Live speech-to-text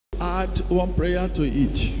add one prayer to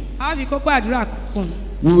it. A fi kókó àdúrà kún.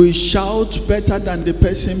 We will shout better than the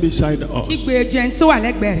person beside us. Kígbe ju ẹni tó wà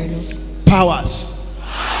lẹ́gbẹ̀ẹ́ rẹ̀ lọ. Powers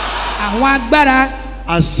Àwọn agbára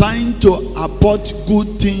assigned to abort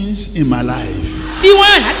good things in my life. tí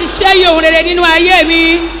wọ́n láti ṣẹ́yìn ohun rere nínú ayé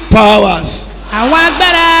mi. Powers Àwọn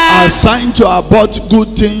agbára assigned to abort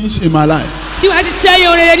good things in my life. tí wọ́n ti ṣẹ́yìn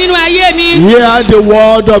ohun rere nínú ayé mi. Hear the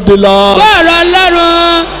word of the Lord. Gbọ́rọ̀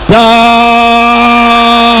Ọlọ́run. Die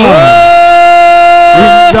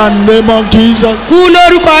in the name of Jesus. Kú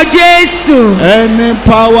lórúkọ Jésù. Any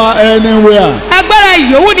power anywhere Agbára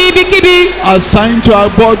ìyòwú ní ibikíbi assigned to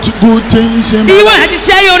abort good things in tí my wọ́n life. láti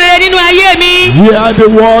ṣẹ́yìn ohun rere nínú ayé mi. Hear the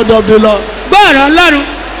word of the Lord. Gbọ́rọ̀ Ọlọ́run.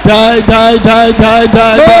 Die, die, die, die,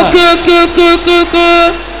 die, die.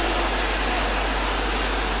 Kú.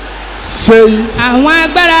 Say it. Àwọn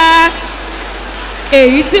agbára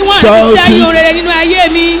èyí tí wọ́n Shout láti ṣẹ́yìn it. ohun rere nínú ayé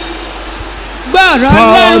mi. Gbọ́rọ̀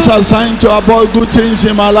Powers Ọlọ́run. assigned to abort good things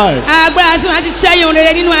in my life. Agbára tí wọ́n ti ṣẹ́yìn ohun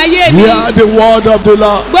rere nínú ayé mi. Hear the word of the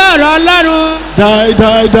Lord. Gbọ́rọ̀ Ọlọ́run. Die,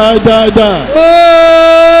 die, die, die, die.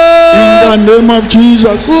 In the name of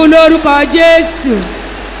Jesus. Kú lórúkọ Jésù.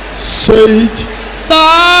 Say it. Sọ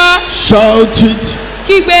ọ́. Shout it.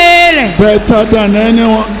 Kígbe rẹ̀ Better than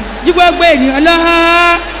anyone. ju gbogbo ènìyàn lọ.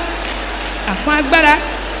 Àwọn agbára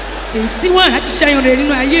èyí tí wọ́n láti ṣẹ́yìn ohun rere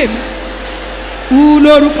nínú ayé mi. Kú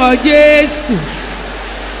lórúkọ Jésù.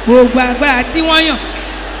 Gbogbo agbára tí wọ́n yàn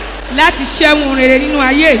láti ṣẹ́yìn ohun rere nínú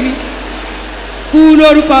ayé mi. Kú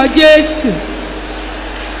lórúkọ Jésù.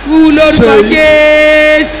 Kú lórúkọ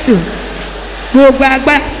Jésù. Gbogbo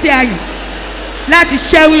agbára tí a yàn láti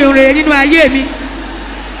ṣẹ́yìn ohun rere nínú ayé mi.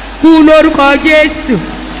 Kú lórúkọ Jésù.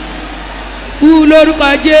 Kú lórúkọ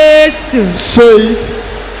Jésù. Say it.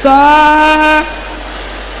 Sọ ọ́.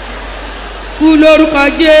 Kú lórúkọ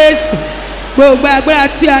Jésù. Gbogbo agbára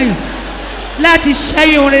tí a yàn láti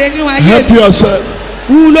ṣẹ́yìn ohun rere nínú ayé Help mi. yourself.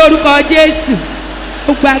 Kú lórúkọ Jésù.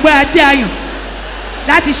 Gbogbo agbára tí a yàn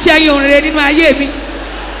láti ṣẹ́yìn ohun rere nínú ayé mi.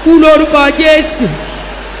 Kú lórúkọ Jésù.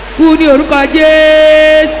 Kú ní orúkọ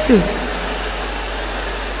Jésù.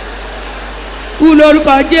 Kú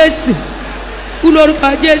lórúkọ Jésù. Kú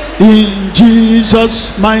lórúkọ Jésù. In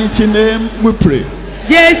Jesus' mighty name we pray.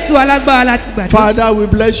 Jésù alágbára láti gbàdúrà. Father, we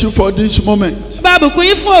bless you for this moment. Bá bùkún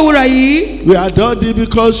yín fún òwúrọ̀ yìí. We adore thee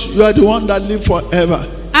because you are the one that lives forever.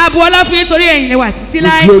 Ààbò ọlá fún yín torí ẹ̀yin lè wà títí We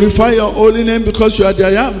láé. glorify your holy name because you are the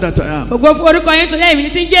I am that I am. Ògo fún orúkọ yín torí èmi ní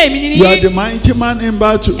tí ń jẹ́ èmi ní You are the yín. mighty man in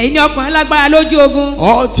battle. Ẹ̀yin ni ọkùnrin alágbára lójú ogun.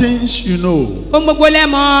 All things you know. Ohun gbogbo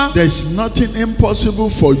lẹ́mọ̀. There is nothing impossible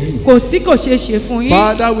for you. Kò sí kò ṣeé ṣe fún yín.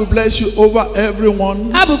 Father, we bless you over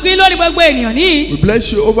everyone. Àbùkún yín lórí gbogbo ènìyàn níyì. We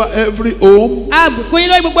bless you over every home. Àbùkún yín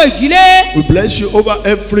lórí gbogbo ìdílé. We bless you over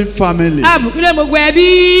every family. Àbùkún yín lórí gbogbo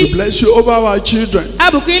ẹbí. We bless you over our children.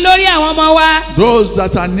 Àbùkún yín lórí àwọn ọmọ wa. Those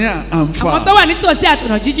that are near and Àwọn tó far. wà nítòsí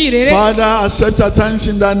àtọ̀nà jíjìn rere. Father, accept our thanks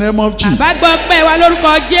in the name of Jesus. Bàbá gbọ́ pẹ́ wa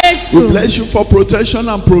lórúkọ We Jésù. bless you for protection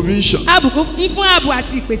and provision. Àbùkún yín fún ààbò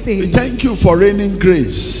àti We ìpèsè. thank you for raining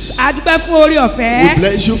grace. Adúpẹ́ fún orí We ọ̀fẹ́.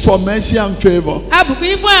 bless you for mercy and favor. Àbùkún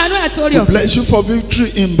yín fún àánú àti orí We ọ̀fẹ́. bless you for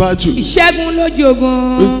victory in battle. Ìṣẹ́gun lójú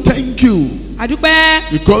ogun. We thank you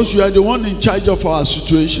Adúpẹ́. because you are the one in charge of our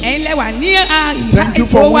situation. Ẹ̀yin lẹ wà ní Thank you ìbá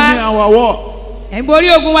for ìbò wa. winning our war. Ẹ̀ ń borí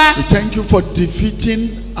ogun wa. We thank you for defeating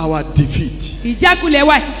our defeat. Ìjákulẹ̀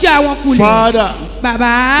wa ìjẹ́ àwọn kulẹ̀. Father,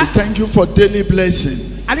 Bàbá. we thank you for daily blessing.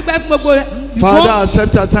 Adúpẹ́ fún gbogbo. Father,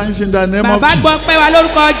 accept our thanks in the name of Bàbá Jesus. gbọ́ pẹ́ wa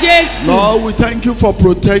lórúkọ Jésù. Lord, we thank you for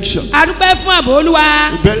protection. Adúpẹ́ fún ààbò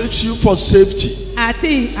Olúwa We bless you for safety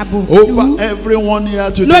àti ààbò over ìlú. everyone here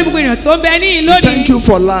Lórí today. gbogbo ènìyàn tó ń bẹ ní We thank lónìí. you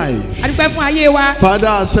for life. Adúpẹ́ fún ayé wa. Father,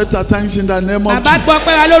 accept our thanks in the name of Bàbá Jesus. gbọ́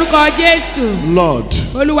pẹ́ wa lórúkọ Jésù. Lord,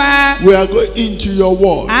 Olúwa we are going into your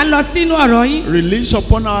word. à ń lọ sínú ọ̀rọ̀ yín. Release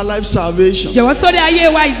upon our life salvation, Jọ̀wọ́ sórí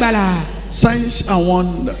ayé wa ìgbàlà. signs and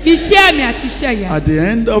wonders. Iṣẹ́ àmì àti iṣẹ́ ìyà. At the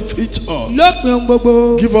end of it all, Lópin ohun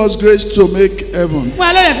gbogbo. give us grace to make heaven. Fún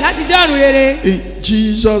wa lórí ẹ̀fẹ̀ láti dé ọ̀run rere. In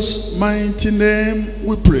Jesus' mighty name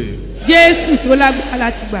we pray. Jésù tó lágbára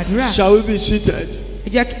láti gbàdúrà. Shall we be seated?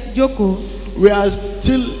 Ẹ jẹ́ kí n jókòó. We are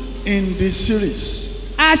still in this series.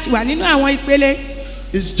 A ṣì wà nínú àwọn ìpele.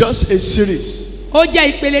 It's just a series. Ó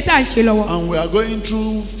jẹ́ ìpele tá à ń ṣe lọ́wọ́. And we are going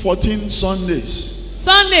through 14 Sundays.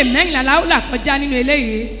 Sunday mẹ́rìnlá la ó là kọjá nínú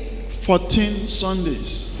eléyìí. 14 Sundays.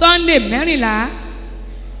 Sunday mẹ́rìnlá.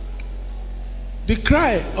 The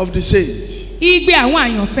cry of the saint. Igbe àwọn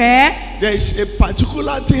àyànfẹ́. There is a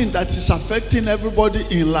particular thing that is affecting everybody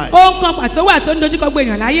in life. Ohun kan pàtó wà tó ń dojúkọ gbogbo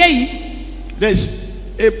èèyàn láyé yìí. There is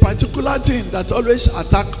a particular thing that always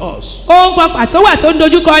attacks us. Ohun kan pàtó wà tó ń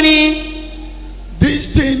dojúkọ ni. This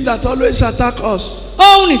thing that always attacks us,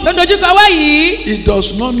 Ohun nì tó ń dojúkọ wá yìí. it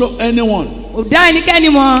does not know anyone. kò dá ẹnikẹ́ni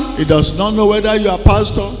mọ̀. He does not know whether you are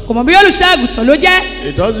pastor. Kò mọ̀ bóyá olùṣọ́-àgùntàn ló jẹ́.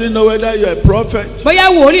 He doesn't know whether you are a prophet. Bóyá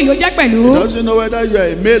wòlíì ló jẹ́ pẹ̀lú. He doesn't know whether you are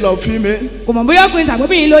a male or female. Kò mọ̀ bóyá ọkùnrin tàbí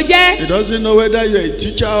obìnrin ló jẹ́. He doesn't know whether you are a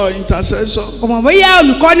teacher or intercessor. Kò mọ̀ bóyá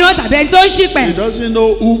olùkọ́ni ó tàbí ẹni tó ń ṣìpẹ̀. He doesn't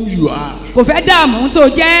know whom you are. Kò fẹ́ dààmú ohun tó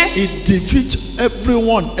jẹ́. He defeats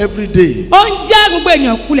everyone every day. Ó ń já gbogbo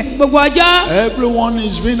ènìyàn kulẹ̀ gbogbo ọjọ́. Everyone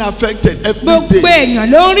is being affected every Gbogbo day. ènìyàn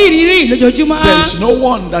ló ń rí ìrírí lójoojúmọ́. There is no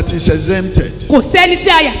one that is exempted. Kò sẹ́ni tí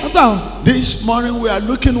a yà sọ́tọ̀. This morning we are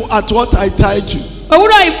looking at what I titled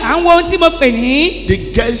Òwúrọ̀ à ń wo ohun tí mo pè ní the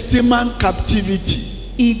GETHSEMANE captivity.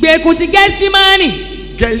 ìgbèkùn ti Gẹ́símánì.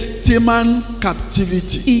 GETHSEMANE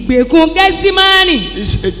captivity. Ìgbèkùn Gẹ́símánì.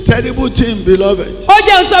 It's a terrible thing, beloved. Ó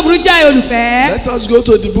jẹ́ ohun tó burú jáì olùfẹ́. Let us go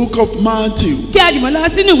to the book of Matthew. Kí a jùmọ̀ lọ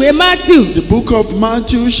sínú ìwé Matthew. The book of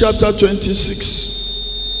Matthew chapter 26.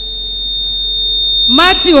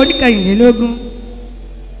 Matthew orí kẹrìnlélógún.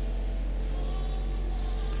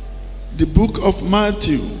 The book of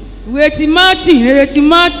Matthew Ìwé ti Matthew, ìrere ti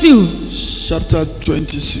Matthew. chapter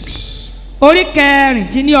 26. Orí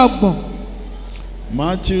kẹrìndínlọ́gbọ̀n.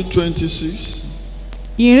 Matthew 26.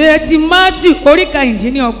 Ìrere ti Matthew orí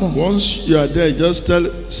kẹrìndínlọ́gbọ̀n. Once you are there, just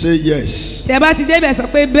say yes. Tẹ́ bá ti débẹ̀ sọ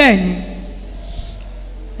pé bẹ́ẹ̀ ni.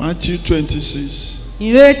 Matthew 26,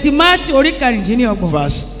 Ìrere ti Matthew orí kẹrìndínlọ́gbọ̀n.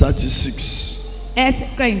 verse 36. Ẹsẹ̀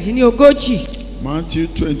kẹrìndínlógójì. Matthew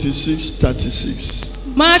 26, 36.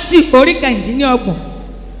 Matthew orí kẹrìndínlọ́gbọ̀n.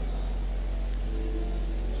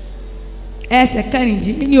 Ẹsẹ̀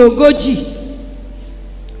kẹrìndínlógójì.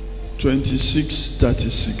 26,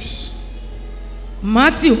 36.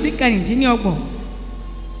 Matthew orí kẹrìndínlọ́gbọ̀n.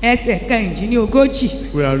 Ẹsẹ̀ kẹrìndínlógójì.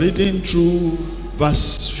 We are reading through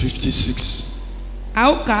verse 56. A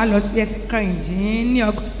ó kà á lọ sí ẹsẹ̀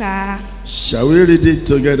kẹrìndínlọ́gọ́ta. Shall we read it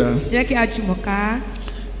together? Jẹ́ kí a jùmọ̀ ká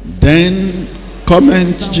Then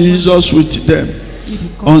cometh Jesus with them sí ibi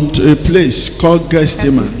kan. unto a place called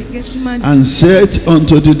Gethsemane, Gẹ́símánì and said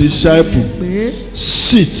unto the disciple, pé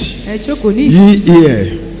Sit ẹ jókòó ní ye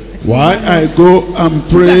here, while I go and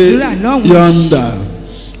pray yonder.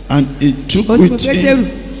 And he took ó sì mú with Pétérù him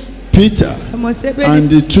Peter ọmọ Sébédè and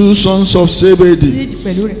the two sons of Zebedee, méjì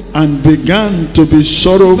pẹ̀lú rẹ̀. and began to be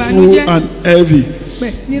sorrowful and heavy.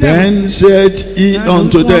 Bẹ̀rẹ̀ sí ní rẹ̀ Then said he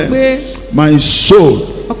unto them, My soul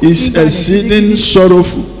is exceeding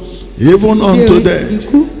sorrowful, even unto death.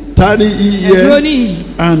 Tarry ye here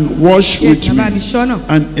and watch with me.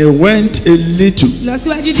 And he went a little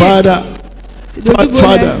farther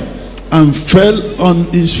and fell on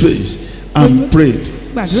his face and prayed,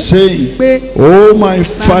 saying, O my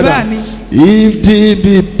Father, if thee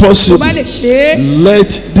be possible, let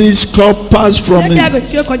this cup pass from me.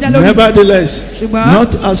 Nevertheless,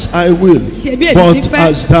 not as I will, but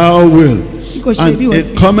as thou wilt. And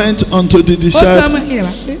it cometh unto the disciples,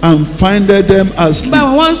 and findeth them asleep,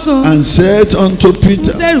 and said unto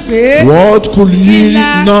Peter, What could ye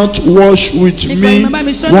not wash with me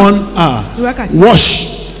 1 hour?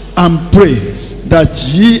 Wash and pray, that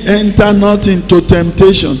ye enter not into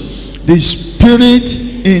temptation. The spirit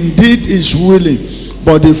indeed is willing,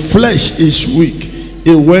 but the flesh is weak.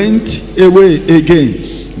 He went away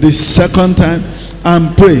again the second time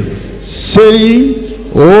and prayed, saying,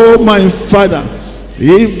 O my Father,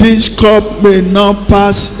 if this cup may not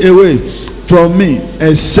pass away from me,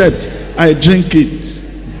 except I drink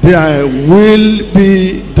it, thy will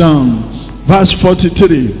be done. Verse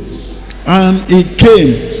 43. And he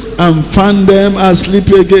came and found them asleep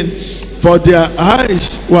again, for their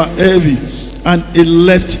eyes were heavy. And he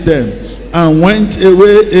left them and went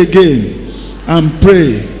away again and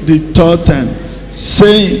prayed the third time,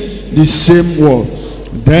 saying the same word.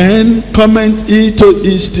 Then cometh he to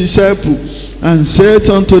his disciples, and said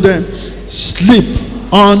unto them, Sleep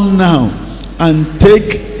on now, and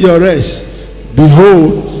take your rest.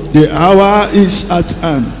 Behold, the hour is at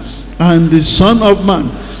hand, and the Son of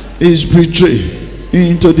Man is betrayed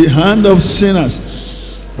into the hand of sinners.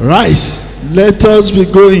 Rise, let us be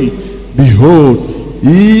going. Behold,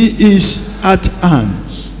 he is at hand,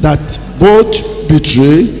 that both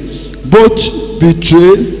betray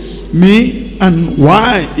me. And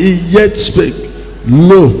while he yet spake,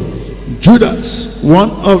 lo, Judas,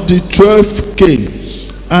 one of the 12, came,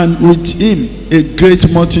 and with him a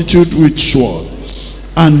great multitude with sword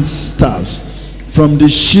and staffs, from the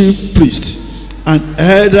chief priests and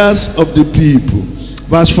elders of the people.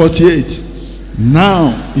 Verse 48.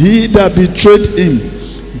 Now he that betrayed him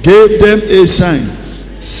gave them a sign,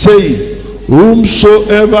 saying,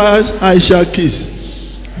 Whomsoever I shall kiss,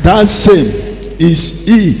 that same is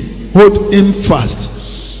he. Hold him fast.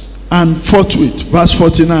 And forthwith, verse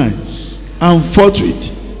 49, and forthwith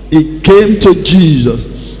he came to Jesus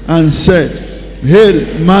and said,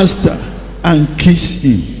 Hail, Master, and kiss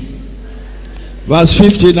him. Verse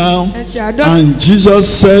 50 now. And Jesus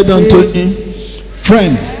said unto him,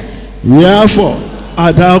 Friend, wherefore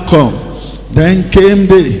art thou come? Then came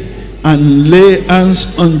they and lay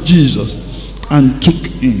hands on Jesus and took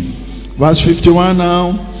him. Verse 51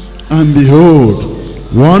 now. And behold,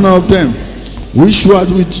 one of them which was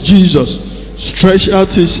with Jesus stretched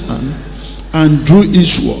out his hand and drew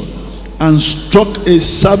his sword and struck a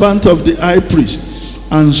servant of the high priest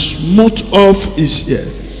and smote off his ear.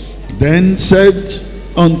 Then said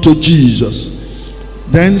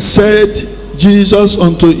Jesus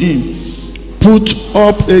unto him, Put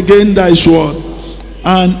up again thy sword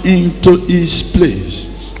and into his place.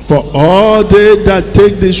 For all they that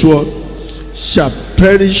take the sword shall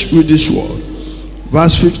perish with the sword.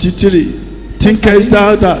 Verse 53. Thinkest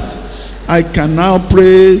thou that I can now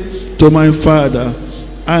pray to my Father,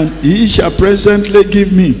 and he shall presently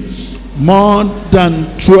give me more than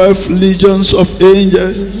 12 legions of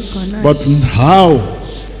angels? But how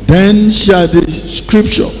then shall the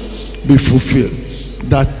scripture be fulfilled,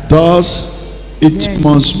 that thus it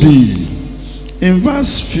must be? In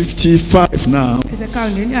verse 55 now,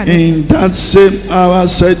 in that same hour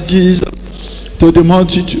said Jesus to the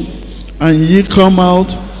multitude, And ye come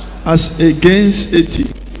out as against a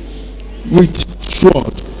thief, with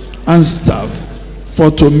sword and staff,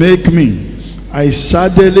 for to make me. I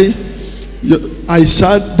sat daily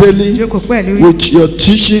with your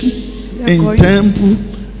teaching in temple,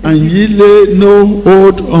 and ye lay no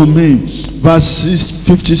hold on me. Verse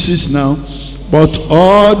 56 now. But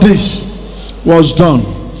all this was done,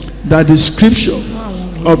 that the scripture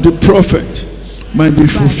of the prophet might be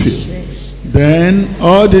fulfilled. Then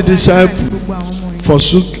all the disciples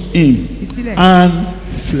forsook him and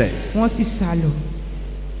fled.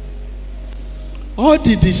 All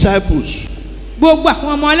the disciples,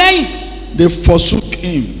 they forsook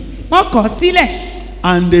him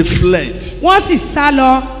and they fled.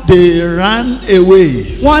 They ran away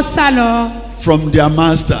from their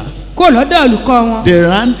master. They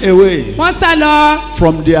ran away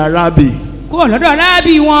from their rabbi.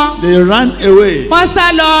 They ran away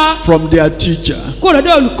from their teacher.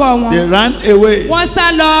 They ran away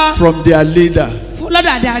from their leader.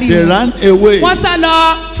 They ran away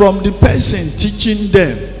from the person teaching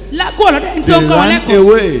them. They ran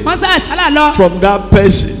away from that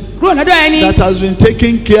person that has been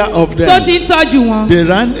taking care of them. They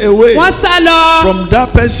ran away from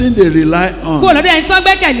that person they rely on.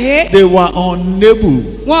 They were unable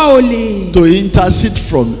to intercede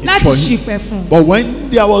for him. But when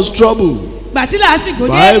there was trouble,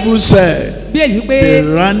 Bible said they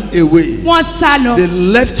ran away. They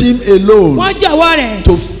left him alone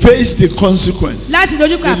to face the consequence. They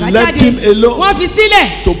left him alone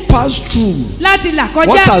to pass through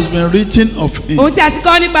what has been written of him.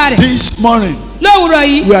 This morning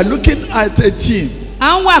we are looking at a theme: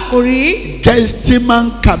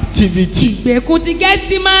 GETHSEMANE captivity.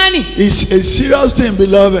 It's a serious thing,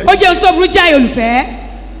 beloved.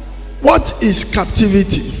 What is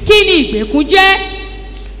captivity?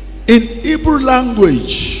 In Hebrew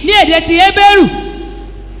language,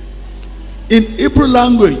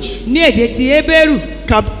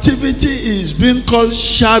 captivity is being called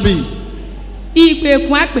shabby.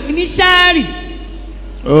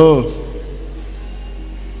 Oh.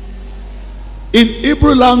 In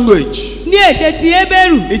Hebrew language,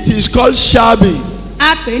 it is called shabby.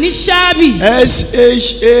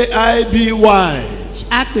 S-H-A-I-B-Y.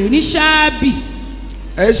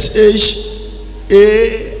 S-H-A-I-B-Y.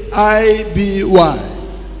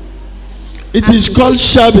 It is called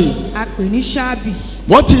shabby.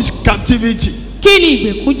 What is captivity?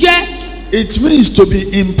 It means to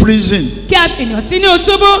be imprisoned.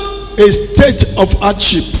 A state of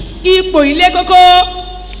hardship.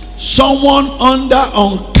 Someone under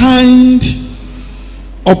unkind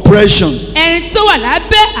oppression.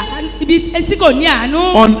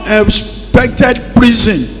 Unexpected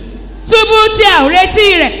prison.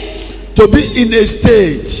 To be in a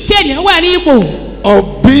state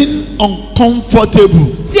of being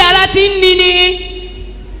uncomfortable.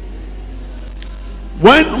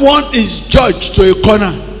 When one is judged to a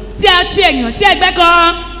corner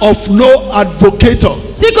of no advocate.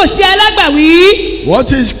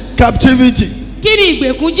 What is captivity?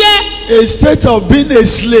 A state of being a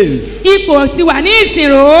slave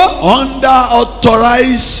under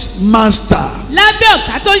authorized master.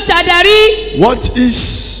 What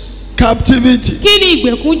is captivity?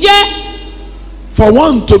 For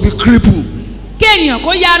one to be crippled.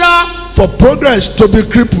 For progress to be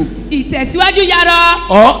crippled.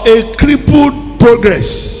 Or a crippled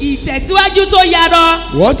progress.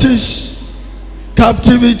 What is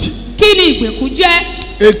captivity? Kí ni ìgbèkùn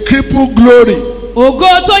jẹ́? A crippled glory. Ògo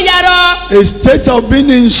tó yarọ. A state of being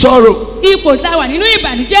in sorrow. Ipò tá a wà nínú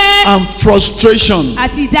ìbànújẹ́. And frustration.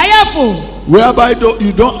 Àti ìdáyàfò. Whereby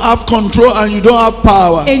you don't have control and you don't have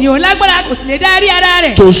power. Ènìyàn lágbára kò sì lè dárí ara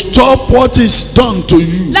rẹ̀. To stop what is done to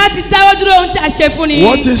you. Láti dáwọ́ dúró ohun tí a ṣe fún ni.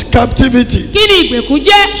 What is captivity? Kí ni ìgbèkùn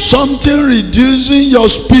jẹ́? Something reducing your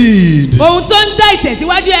speed. Ohun tó ń dá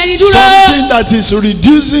ìtẹ̀síwájú ẹni dúró. Something that is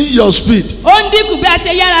reducing your speed. Ó ń dínkù bí a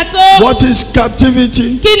ṣe yára tó. What is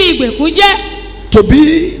captivity? Kí ni ìgbèkùn jẹ́? To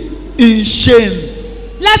be in shame.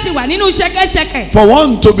 Láti wà nínú ṣẹ̀kẹ̀ṣẹ̀kẹ̀. For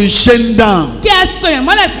one to be shamed down. Kí a sọyàn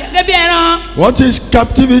mọ́lẹ̀ gẹ́gẹ́ bí ẹran. What is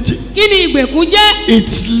captivity? Kí ni ìgbèkùn jẹ́?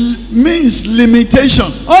 It means limitation.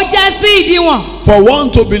 Ó já sí ìdíwọ̀n. For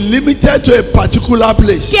one to be limited to a particular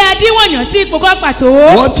place. Kí a díwọ̀n yàn sí ipò kan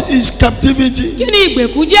pàtó. What is captivity? Kí ni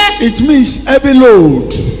ìgbèkùn jẹ́? It means heavy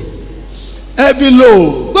load. Heavy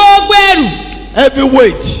load. Gbogbo ẹrù. Heavy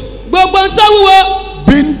weight. Gbogbo ohun tó wúwo.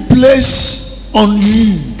 Being placed on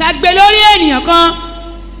you. Ká gbé lórí ènìyàn kan.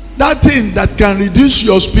 That thing that can reduce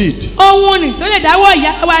your speed. Ohun ni tó lè dáwọ́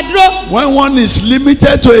ìyá wa dúró. When one is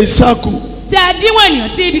limited to a circle. Tí a díwọ̀n ènìyàn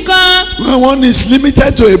sí ibi kan. When one is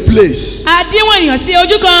limited to a place. A díwọ̀n ènìyàn sí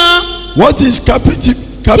ojú kan. What is captivity?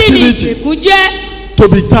 Kí ni ìgbèkùn jẹ́? To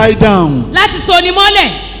be tied down. Láti so ni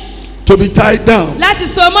mọ́lẹ̀. To be tied down. Láti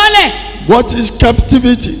so mọ́lẹ̀. What is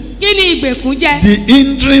captivity? Kí ni ìgbèkùn jẹ́? The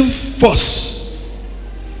hindering force.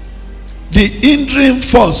 The hindering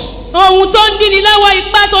force. Ohun tó ń dín ni lọ́wọ́,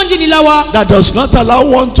 ipá tó ń dín ni lọ́wọ́. That does not allow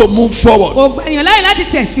one to move forward. Kò gbà ènìyàn láyè láti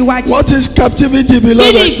tẹ̀síwájú. What is captivity, Kí ni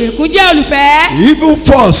beloved? ìgbèkùn jẹ́ olùfẹ́? Evil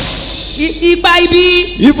force. Ipa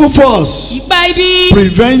ibi. Evil force. Ipa ibi.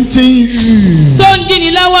 Preventing you Tó ń dín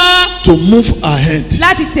ni lọ́wọ́. to move ahead.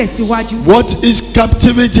 Láti tẹ̀síwájú. What is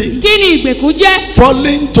captivity? Kí ni ìgbèkùn jẹ́?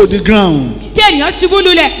 Falling to the ground Kí ènìyàn ṣubú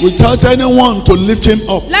lulẹ̀. without anyone to lift him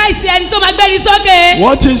up. Láìsí ẹni tó máa gbẹ́ni sókè.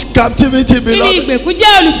 What is captivity, Kí ni beloved? ìgbèkùn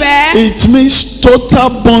jẹ́ olùfẹ́? It means total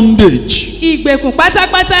bondage. Ìgbèkùn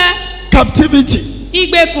pátápátá. Captivity.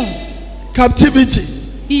 Ìgbèkùn. Captivity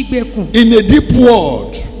Ìgbèkùn. in a deep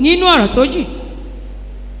world Nínú ọ̀rọ̀ tó jìn.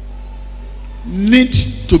 need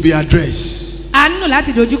to be addressed. A nílò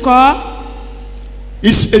láti dojúkọ.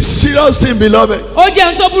 It's a serious thing, beloved. Ó jẹ́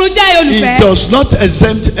ohun tó burú jáì olùfẹ́. It does not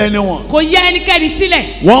exempt anyone. Kò yẹ ẹnikẹ́ni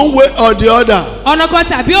sílẹ̀. One way or the other, Ọ̀nà kan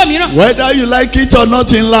tàbí òmíràn. whether you like it or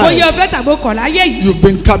not in Ó yẹ life, ọ̀fẹ́ tàbí okọ̀ láyé yìí. you've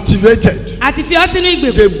been captivated. Àti fi ọ́ sínú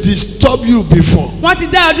ìgbèkùn. They've disturbed you before. Wọ́n ti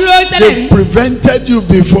dá ọ dúró tẹ́lẹ̀ rí. They've prevented you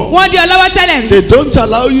before. Wọ́n di ọ lọ́wọ́ tẹ́lẹ̀ rí. They don't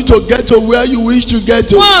allow you to get to where you wish to get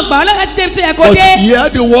to. Wọ́n gbà ọ́ lọ́wọ́ láti débi tó yẹ kó But dé. hear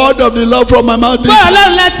the word of the Lord from my mouth. Gbọ́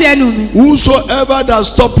Ọlọ́run láti ẹnu mi. Whosoever that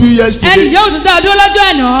stopped you Ẹni yesterday, yóò tún dá ọ dúró lọ́jọ́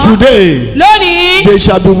àná. today Lónìí, they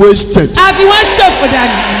shall be wasted. a fi wọ́n ṣòfò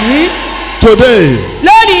dànù ní. Today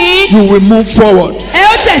Lónìí, you will move forward. ẹ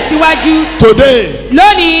ó tẹ̀síwájú. Today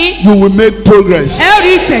Lónìí, you will make progress. ẹ ó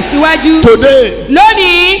rí ìtẹ̀síwájú. Today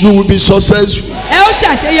Lónìí, you will be successful. ẹ ó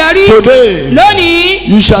ṣàṣeyọrí. Today Lónìí,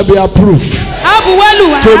 you shall be approved. a ó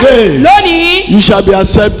buwọ́lù wá. Today. Lónìí, You shall be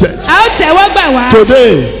accepted. a ó tẹ̀wọ́ gbà wá.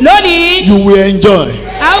 Today Lónìí, you will enjoy.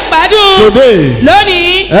 a ó gbádùn. Today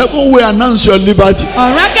Lónìí, heaven will announce your liberty.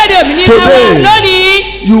 ọ̀run akéde òmìnira Today. wa. Lónìí,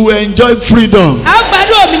 You will enjoy freedom. a ó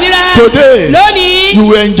gbádùn òmìnira. Today. Lónìí, You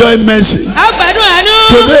will enjoy mercy. a ó gbádùn àánú.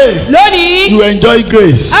 Today. Lónìí, You will enjoy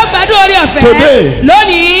grace. a ó gbádùn orí ọ̀fẹ́. Today.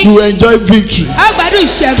 Lónìí, You will enjoy victory. a ó gbádùn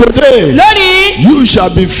ìṣẹ́gun. Today Lónìí, you shall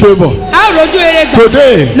be favored. a ó rojú rere gbà.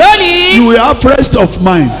 Today Lónìí, you will have rest of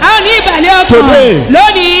mind. a ó ní ìbàlẹ̀ ọkàn. Today.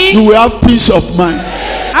 Lónìí, You will have peace of mind.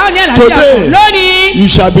 a ó ní àlàáfíà Today. ọkàn. Lónìí, You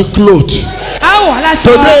shall be clothed. a ó wọ̀ aláṣọ.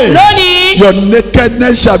 Today. Lónìí, Your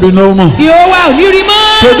nakedness shall be no more. ìhòòhò wa ò ní rí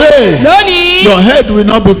mọ́. Today. Lónìí, Your head will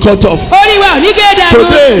not be cut off. orí wa ò ní gé dànù.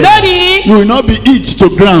 Today. Lónìí, You will not be hit to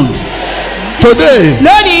ground. Today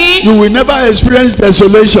lónìí, you will never experience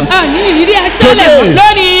desolation. a ò ní ìrírí aṣálẹ̀ mọ́. Today.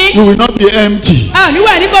 Lónìí, You will not be empty. a ò ní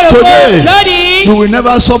wà ní kòròfo. Today. Lónìí, You will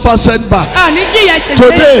never suffer setback. a ò ní jìyà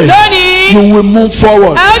Today. tẹ̀sẹ̀. Lónìí, You will move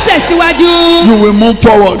forward. a ó tẹ̀síwájú. You will move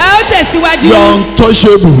forward. A ó tẹ̀síwájú. You are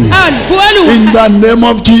untouchable. A ò ní buwọ́lù In wá. the name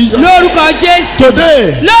of Jesus. Lórúkọ Jésù.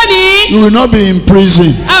 Today Lónìí, you will not be in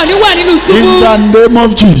prison. a ò ní wà nínú In túbú. the name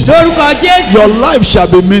of Jesus. Lórúkọ Jésù. Your life shall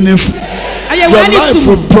be meaningful. Ayé Your wa ní life ìtumọ̀.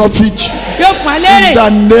 will profit you. Yóò fún wa In lérè. the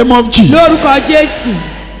name of Jesus. Lórúkọ Jésù.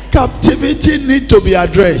 Captivity need to be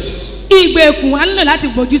addressed. Ìgbèkùn a nílò láti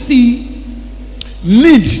bójú sí i.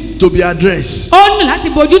 Need to be addressed. Ó nílò láti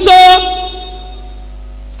bójú tó.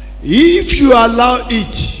 If you allow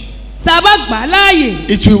it, Sábà gbà á láàyè.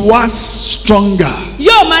 it will wax stronger.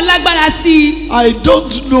 Yóò máa lágbára sí i. I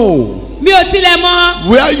don't know Mi ò tilẹ̀ mọ̀.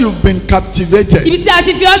 Where you've been captivated. Ibi tí a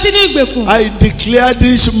ti fi ọ́ sínú ìgbèkùn. I declare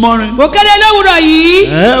this morning. Mo kéde lówùrọ̀ yìí.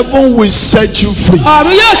 Heaven will set you free.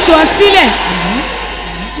 Ọ̀run yóò tú ọ sílẹ̀.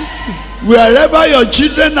 Wherever your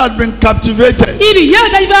children have been captivated. Ibi yóò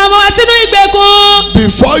tẹ́jú fún ọmọ wa sínú ìgbèkùn.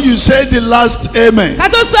 Before you say the last amen. Ká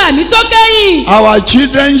tó sọ àmì tó kẹ́yìn. Our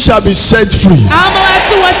children shall be set free. Àwọn ọmọ wa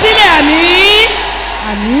tú wọn sílẹ̀ àmì.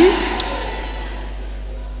 Àmì.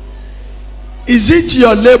 Is it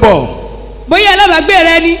your labour? Bóyá alábàágbé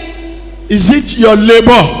rẹ ni. Is it your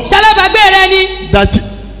labour? Ṣé alábàágbé rẹ ni? That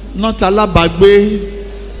not alábàágbé.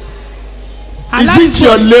 Is it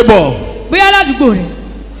your labour? Bóyá aládùúgbò rẹ.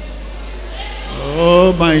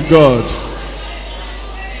 Oh my God.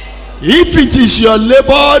 If it is your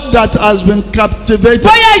labour that has been captivated.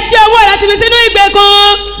 Bóyá iṣẹ́ owó rẹ ti fi sínú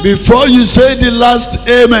ìgbèkùn. Before you say the last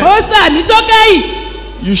amen. Ó sọ àmì tó kẹ́yìn.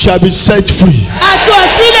 You shall be set free. Àtú ọ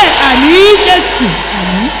sílẹ̀ àmì Jésù.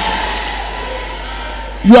 Àmì.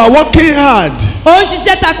 You are working hard. Ó ń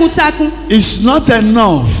ṣiṣẹ́ takuntakun. It's not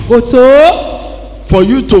enough. Kò tó. For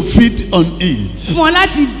you to feed on it. Fún ọ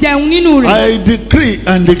láti jẹun nínú rẹ̀. I decree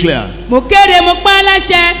and declare. Mo kéde mo pa á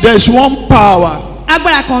láṣẹ. There is one power.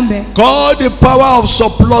 Agbára kan bẹ̀. Called the power of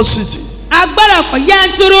surplusity. Agbára kan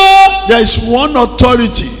yanturu. There is one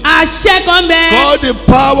authority. Àṣẹ kan bẹ̀. Called the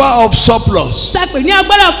power of surplus. Sàpè ní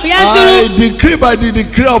agbára kan yanturu. I decree by the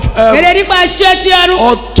decree of heaven. Kéde nípa àṣẹ ti ọ̀run.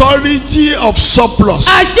 Authority of surplus.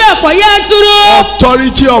 Àṣẹ kan yanturu.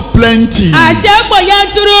 Authority of plenty. Àṣẹ kan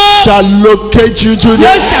yanturu. Shall locate you today.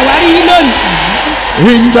 Yóò ṣàwárí yín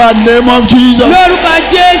lónìí. In the name of Jesus. Lórúkọ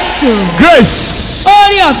Jésù. Grace.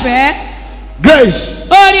 Orí ọ̀fẹ́. Grace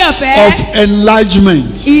Orí ọ̀fẹ́. of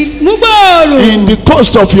enlargement Ìmúgbòòrò. in the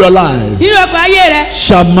course of your life Nínú ọkọ̀ ayé rẹ.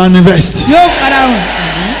 shall manifest. Yóò farahàn.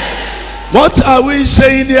 What are we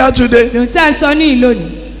saying here today? Lòun tí a sọ ní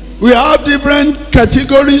ìlónìí. We have different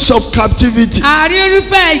categories of captivity.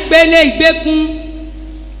 Àrírúfẹ́ ìpele ìgbèkùn.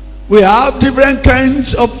 We have different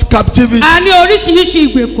kinds of captivity. A ní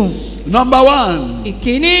oríṣiríṣi ìgbèkùn. Number one,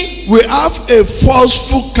 Ìkíní. we have a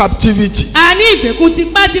forceful captivity. A ní ìgbèkùn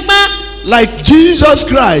tipátipá. Like Jesus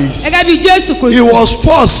Christ, Gẹ́gẹ́ bí Jésù Kristi. he was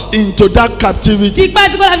forced into that captivity.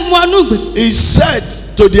 Tipátipá la fi mú ọnú ìgbèkùn. He said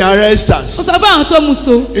to the Ó arresters, sọ fún àwọn tó mú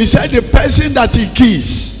so. he said the person that he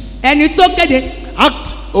kills, Ẹni tó kéde.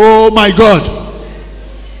 act, oh my God.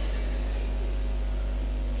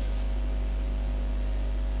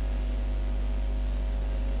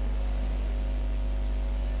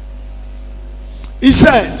 He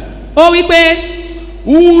said, Ó wí pé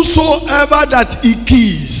whosoever that he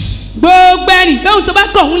kills, gbogbo ẹni lóhun tó bá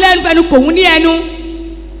kọ̀hún lẹ́nu fẹnu kòhún ní ẹnu.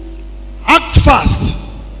 act fast,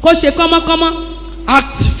 Kó ṣe kánmọ́kánmọ́.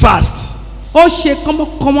 act fast Ó ṣe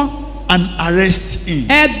kánmọ́kánmọ́. and arrest him.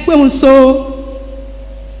 Ẹ gbé òun so.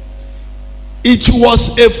 It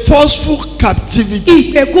was a forceful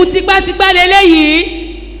captivity. Ìgbèkùn tipátipá lélẹ́yìí.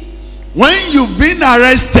 When you've been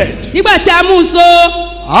arrested Nígbà tí a mú un so.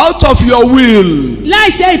 out of your will,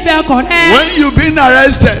 Láìṣe ìfẹ́ ọkàn rẹ. when you've been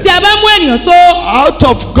arrested Tí a bá mú ènìyàn so. out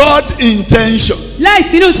of God's intention,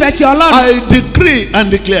 Láìsí inú ìfẹ́ ti Ọlọ́run. I decree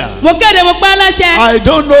and declare. Mo kéde mo pa á láṣẹ. I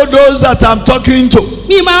don't know those that I'm talking to,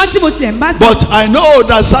 Mi máa rántí mo tilẹ̀ ń bá sọ. but I know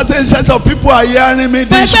that certain set of people are hearing me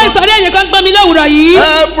this Pẹ̀pẹ́ morning. ìsọ̀rí ẹnìkan gbọ́ mi lówùrọ̀ yìí.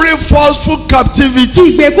 Every forceful captivity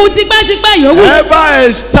Ìgbèkùn tipátipá yòówù. ever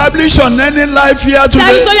established on any life here Tàbí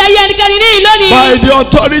today sórí ayé ẹnikẹ́ni ní ìlú lónìí. by the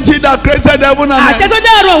authority that created heaven and Àṣẹ earth, tó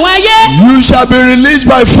dá ọ̀run òun ayé. you shall be released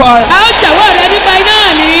by fire. A ó jàwọ́ rẹ nípa iná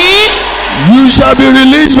ní. You shall be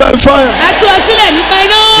released by fire. A tú ọ sílẹ̀ nípa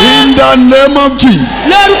iná. In the name of Jesus.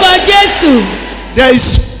 Lórúkọ Jésù. There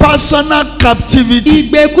is personal captivity.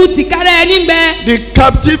 Ìgbèkùn tìkára ẹni ń bẹ. The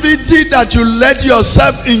captivity that you led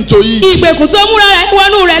yourself into it. Ìgbèkùn tó múra rẹ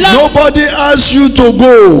wọnú rẹ lọ. Nobody asked you to Kò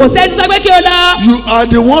go. sẹ́ni sọ pé kí o lọ. You are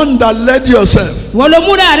the one that led yourself. Wọ́n ló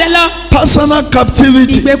múra rẹ lọ. Personal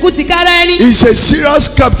captivity Ìgbèkùn tìkára ẹni. is a serious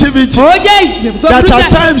captivity Ó jẹ́ ìgbèkùn tó that burú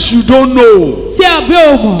at jáde. times you don't know Tí ọ̀bẹ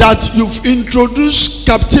ò mọ̀. that you've introduced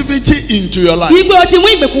captivity into your life. Ìgbè o ti mú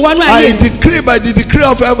ìgbèkùn wọnú ayé I rẹ. decree by the decree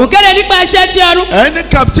of heaven, Òkèlè nípa iṣẹ́ ti ọ̀run. any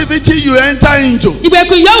captivity you enter into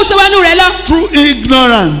Ìgbèkùn yòówù tó wọnú rẹ lọ. through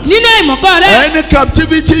ignorance, Nínú ìmọ̀kàn rẹ. any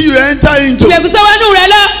captivity you enter into Ìgbèkùn tó wọnú rẹ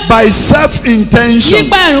lọ. by self-intention,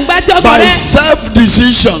 Nípa èròǹgbà tí ọkàn by rẹ.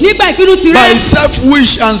 self-decision, Nípa ìpinnu tirẹ̀. by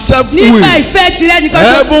self-wish and Nípa self-will, ìfẹ́ tirẹ̀ nìkan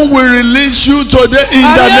tó. heaven will release you today in the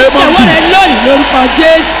Ọ̀rẹ́ name of ìjọ̀wọ́ rẹ Jesus. lónìí lórúkọ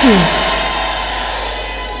Jésù.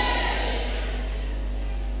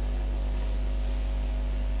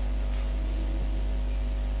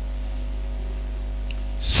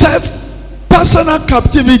 Personal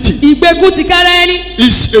captivity Ìgbèkùn tìkára ẹni.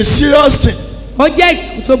 is a serious thing. Ó jẹ́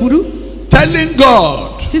ìgbèkùn tó burú. Telling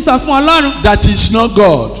God sísọ fún Ọlọ́run. that is not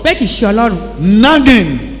God. Pé kì í ṣe Ọlọ́run.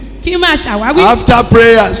 Nagging. Kí máa ṣàwáwí. After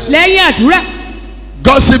prayers. Lẹ́yìn àdúrà.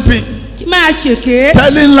 Gossiping. Kí máa ṣèké.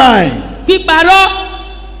 Telling lie. Píparọ́.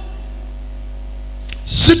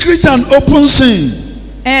 Secret and open sin.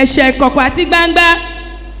 Ẹ̀ṣẹ̀ ìkọ̀kọ̀ àti gbangba.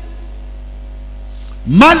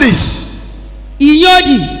 Malice.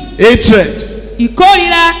 Ìyódì. Hatred.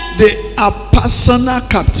 Ìkórira. They are personal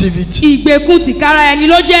captivity. Ìgbèkùn tìkára ẹni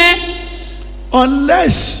ló jẹ́.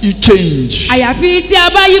 Unless you change. Àyàfi tí a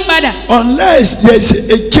bá yí padà. Unless there is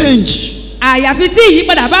a change. Àyàfi tí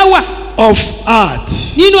ìyípadà bá wà. Of heart.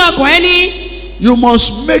 Nínú ọkàn ẹni. You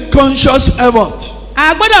must make conscious effort.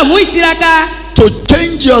 A gbọ́dọ̀ mú ìtiraka. To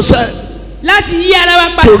change yourself. Láti yí ara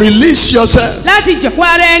wa padà. To release yourself. Láti jọ̀wọ́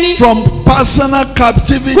ara ẹni. From personal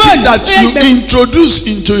captivity that you introduce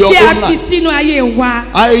into your own life. Tí a fi sínú ayé wa.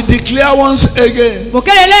 I declare once again. Mo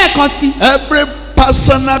kéde lẹ́ẹ̀kan sí. Every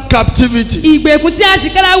personal captivity. Ìgbèkùn tí a sì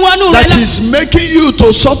kẹ́ra wọnú rẹ̀ lọ. That is making you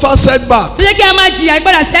to suffer setback. Tó jẹ́ kí a máa jìyà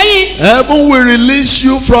ìpadà sẹ́yìn. Heaven will release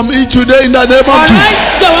you from it today in the name of Jesus.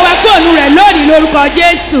 Ọ̀rọ̀ jọ̀wọ́ wa kúrò nù rẹ̀ lónìí lórúkọ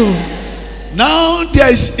Jésù. Now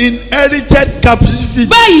there is inherited captivity.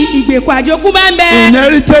 Báyìí ìgbèkùn àjogúnbá ń bẹ.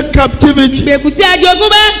 Inherited captivity. Ìgbèkùn tí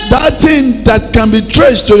àjogúnbá. That thing that can be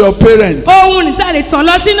traced to your parents. Ohun nìta lè tàn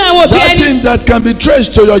lọ sínú àwọn òbí ẹni. That thing that can be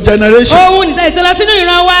traced to your generation. Ohun nìta lè tàn lọ sínú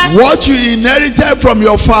ìran wa. What you inherited from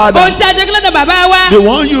your father. Ohun tí àjogún lọ́dọ̀ bàbá wa. The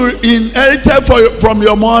one you inherited from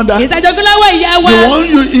your mother. Èyí tí àjogún lọ́wọ́ ìyá wa. The one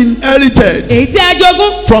you inherited. Èyí tí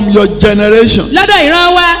àjogún. From your generation. Lọ́dọ̀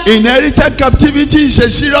ìran wa. Inherited captivity is a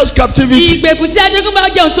serious captivity. Ìgbèkùn tí àjogún bá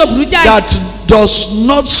jẹ́ ohun tó burú jáì. That does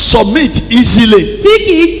not submit easily. Tí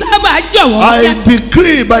kì í sábà jọ̀wọ́. I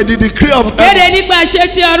decree by the decree of Kéde heaven. nípa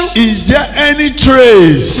ṣé ti ọ̀run. Is there any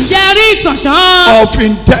trace Ǹjẹ́ rí ìtànṣán? of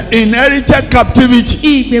inherited captivity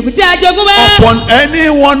Ìgbèkùn tí àjogún bá. upon any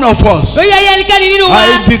one of us? Ó yẹ ẹnikẹ́ni nínú wa.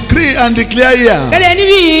 I decree and declare here. Kéde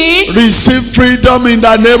níbí yìí. Receive freedom in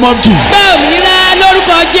the name of Jesus. Gba òmìnira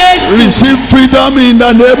lórúkọ Jésù. Receive freedom in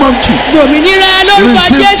the name of Jesus. Gba òmìnira lórúkọ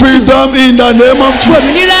Receive Jésù. freedom in the name of Gba Jesus.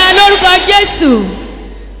 òmìnira lórúkọ Jésù.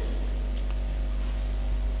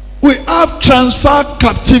 We have transfer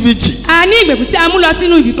captivity. A ní ìgbèkùn tí a mú lọ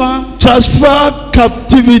sínú ibì kan. Transfer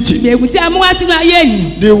captivity. Ìgbèkùn tí a mú wá sínú ayé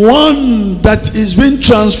ènìyàn. The one that is being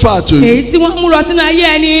transferred to you. Èyí tí wọ́n mú lọ sínú ayé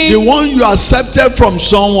ẹni. The one you accepted from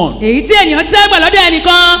someone. Èyí tí ènìyàn tẹ́ gbà lọ́dọ̀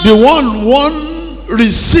ẹnìkan. The one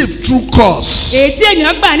received through curse. Èyí tí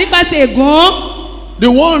ènìyàn gbà nípasẹ̀ ègún. The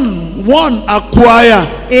one acquire.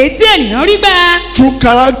 Èyí tí ènìyàn rí gbà. Through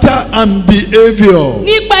character and behavior.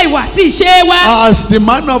 Nípa ìwà tí ìṣe wa. As the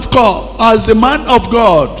man of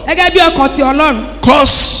God. Gẹ́gẹ́ bí ọkàn ti Ọlọ́run.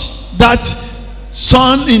 Cause that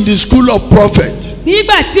son in the school of prophet.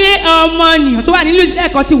 Nígbà tí ọmọ ènìyàn tó wà nínú ilé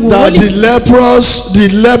ẹ̀kọ́ ti wò ó That ní. the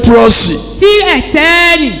leprosy. Tí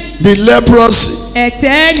ẹ̀tẹ́ nì. The leprosy.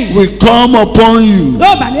 Ẹ̀tẹ́ nì. Will come upon you.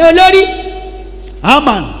 Yóò bà lé olórí.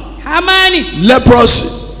 Hamani. Hámánì. Leprosy.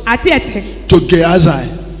 Àti ẹ̀tẹ́. To Gehazi.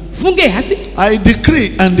 Fún Gèhásì. I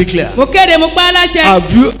decree and declare. Mo kéde mo pa á láṣẹ.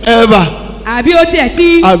 Have you ever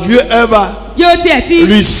jẹ́ ó tiẹ̀ tí.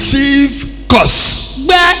 receive curse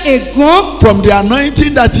Gba ègún. from the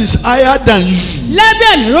anointing that is higher than you?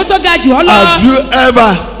 Lábẹ́ àmìró tó ga jù ọ́ lọ. Have you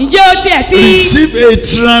ever Ǹjẹ́ ó tiẹ̀ tí. receive a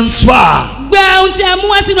transfer? Gba ohun tí a mú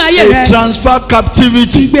wá sínú ayé rẹ. A transfer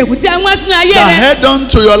captivity Ìgbèkùn tí a mú wá sínú ayé that rẹ. head on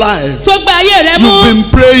to your life. Tó gba ayé rẹ mú. You've been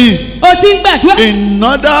praying O ti ń gbàdúrà. in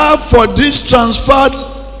order for this transferred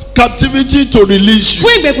captivity to release you,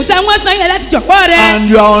 Fún ìgbèkùn tí a mú wá sínú ayé rẹ láti jọ̀pọ̀ rẹ. and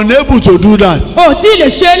you are unable to do that. O tí ì lè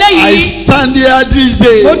ṣe I eléyìí. stand here this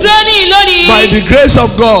day Mo dúró ní ìlónìí. by the grace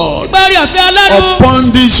of God Nípa orí ọ̀fẹ́ Ọlọ́run.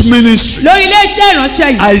 upon this ministry. Lórí iléeṣẹ́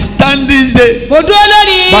ìránṣẹ́ yìí. I stand this day Mo dúró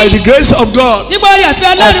lórí. by the grace of God Nípa orí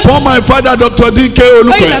ọ̀fẹ́ Ọlọ́run. upon my father Dr. D.K.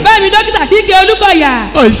 Lórí Olukoya. bàbá mi dókítà Kíkẹ́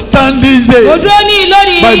Olúkọ̀yà. I stand this Mo day dúró ní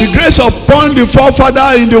ìlónìí. by the grace upon the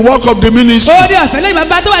forefather in the work of the ministry. Orí ọ̀fẹ́ lórí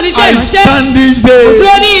bàbá tó wà ní iṣẹ́ I ìránṣẹ́. stand this Mo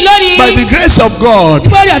dúró day ní ìlónìí. by the grace of God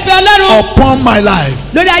Nípa orí ọ̀fẹ́ Ọlọ́run. upon my life.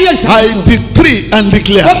 Lórí ayé I òṣèlú. decree and Mo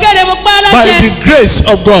declare kéde mo pa á by láṣẹ. the grace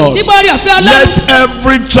of God, Nípa orí ọ̀fẹ́ Ọlọ́run. let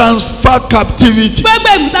every transfer captivity Gbogbo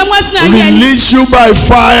ìmùtá mú wá sínú ayé ẹni. release you by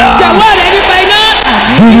fire. Jọ̀wọ́ rẹ̀ nípa iná.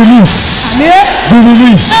 Be released. Be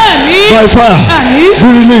released Àmín. by fire. Àmín. Be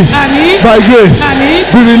released Àmín. by grace.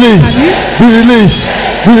 Àmín. Be released. Àmín. Be released.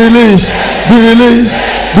 Be released. Be released.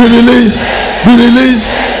 Be released. Be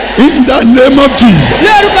released in the name of Jesus.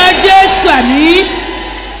 Lórúkọ Jésù àmín.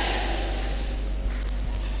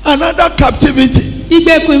 Another captivity,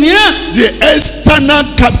 Ìgbèkùn mìíràn. the external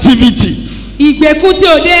captivity. Ìgbèkùn tí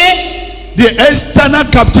òde. The external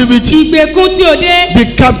captivity. Ìgbèkùn tí òde. The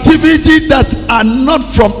captivity that are not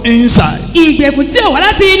from inside. Ìgbèkùn tí ò wá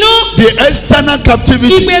láti inú. The external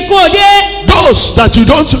captivity. Ìgbèkùn òde. Those that you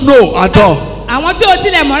don't know at all. Àwọn tí o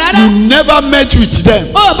tilẹ̀ mọ̀ rárá. You never met with them.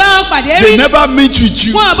 O bá wọn pàdé rí. They never meet with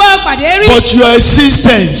you. Wọ́n bá wọn pàdé rí. But your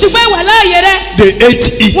existence. Ṣùgbọ́n ìwà láàyè rẹ. They hate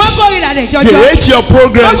it. Wọ́n kórìíra rẹ̀ jọjọ. They hate your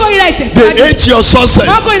progress. Wọ́n kórìíra ìtẹ̀síwájú. They hate your success.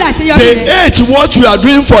 Wọ́n kórìíra àṣeyọrí rẹ̀. They hate what you are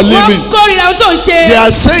doing for living. Wọ́n kórìíra ohun tó ń ṣe. They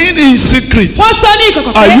are saying in secret. Wọ́n sọ ní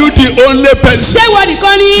ìkọ̀kọ̀ pé. Are you the only person? Ṣé ìwọ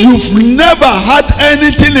nìkan ni? You've never had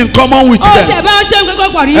anything in common with Ó them. tẹ̀ bá ń ṣe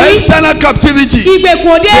nǹkan pọ̀ rí. External captivity. Ìgbèkùn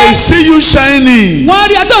òde. They see you shining. Wọ́n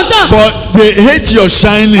rí ọdún tán. But they hate your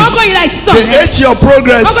shining. Wọ́n kórìíra ìtìsọ̀ They rẹ̀. hate your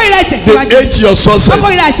progress. Wọ́n kórìíra ìtẹ̀síwájú. They hate your success. Wọ́n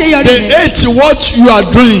kórìíra àṣeyọrí They rẹ̀. hate what you are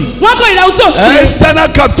doing. Wọ́n kórìíra ohun tó ń ṣe. External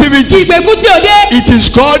captivity. Ìgbèkùn tí òde. It is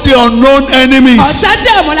called the unknown enemies. Ọ̀tá tí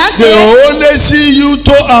ọ̀mọ̀lá ń pè They é. only see you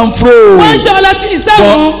to and fro. Wọ́n ń ṣọ́ lọ sí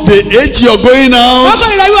ìsọ̀run. But they hate your going Wọ́n out.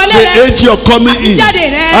 kórìíra wíwọlé They rẹ̀. hate your coming in. Jáde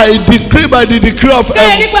rẹ̀. I decree by the decree of Bẹ́ẹ̀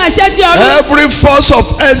heaven. nípa àṣẹ tí ọdún. Every force of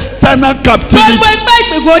external captivity Gbogbo ipá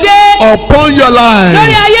ìgbèkùn òde. upon your Lórí life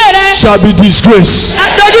ayé rẹ̀. shall be disgraced.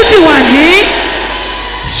 Adójútì wọ̀n ní.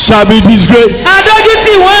 Shall be disgraced.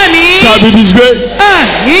 Adójútì wọ̀n ní. Shall be disgraced.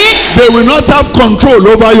 Àní. They will not have control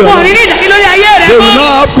over your Wọ́n ní life. ní ìdájí lórí ayé rẹ̀ They will mọ́.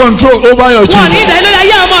 not have control over your Wọ́n ní children. ìdájí lórí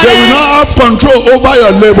ayé ọmọ They rẹ̀. will not have control over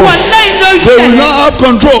your labor. Wọ́n ní ìdájí lórí They will ìṣẹ̀lẹ̀. not have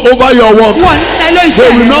control over your work. Wọ́n ní ìdájí lórí They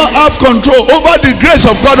will ìṣẹ̀lẹ̀. not have control over the grace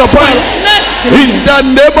of God upon you. In the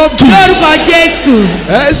name of Jesus. Lórúkọ Jésù.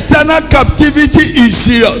 External captivity is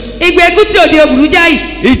serious. Ìgbèkùn tí òde òbúrú jáì.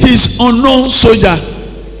 It is unknown soldier.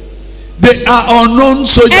 They are unknown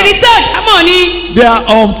soldier. Ẹni tí ọ̀dà mọ̀ ni. They are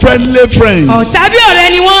unfriendly friends. Ọ̀tá bí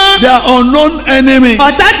ọ̀rẹ́ ni wọ́n. They are unknown enemies.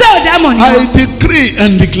 Ọ̀tá tí ọ̀dà mọ̀ ni I wọ́n. decree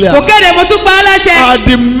and declare. Kò kéde mo tún pa á láṣẹ. At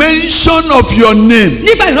the mention of your name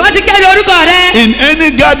Nígbà tí wọ́n ti kéde orúkọ rẹ. in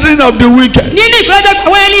any gathering of the wicked, Nínú ìkọ́jọ́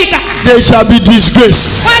àwọn ẹni ìkà. they shall be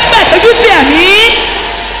disgraced. Wọ́n gbà tójú tì àmì.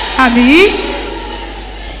 Àmì.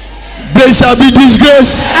 They shall be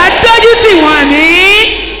disgraced. Adójú tì wọ́n àmì.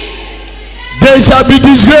 They shall be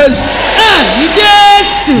disgraced. Àmì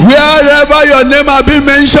Jésù. Wherever your name has been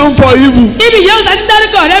mentioned for evil. Níbi yóò sá sí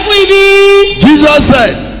dárúkọ rẹ fún ibi. Jesus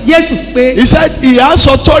said, Jésù pé. he said he has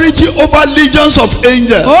authority over legions of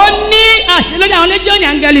angels. Ó ní àṣẹ lórí àwọn lẹ́jọ́nì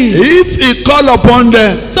áńgẹ́lì. If he call upon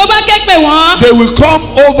them, Tó bá ké pè wọ́n. they will come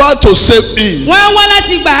over to save him. Wọ́n wá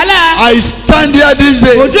láti gbà á là. I stand here this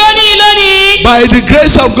day Òdúró ní lónìí. by the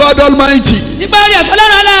grace of God Almighty. Nípa orí ẹ̀fọ́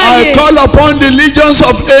lọ́rùn I aláàyè. call upon the legions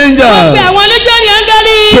of Wọ́n pe angels àwọn lẹ́jọ́nì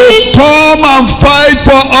áńgẹ́lì. to come and fight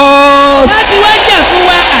for us Láti wá jà fún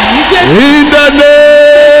wa. Àmì Jésù. in the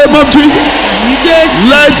name of Jesus. Àmì Jésù.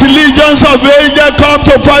 Let legions of angels come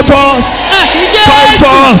to fight for us. Àmì Fight for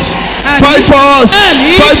Jésù. us. Fight for us.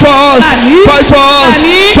 Àmín. Fight for us. Àmín. Fight for us.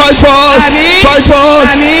 Àmín. Fight for us. Àmín. Fight for us.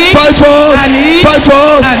 Àmín. Fight for us. Àmín. Fight for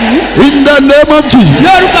us. Àmín. In the name of Jesus.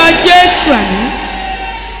 Lórúkọ Jésù àmì.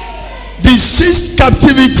 The sixth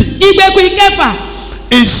captivity Ìgbèkùn ìkẹfà.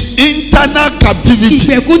 is internal captivity.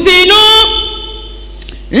 Ìgbèkùn ti inú.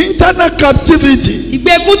 Internal captivity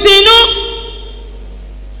Ìgbèkùn ti inú.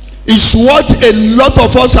 is what a lot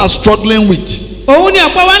of us are struggling with. Òun ni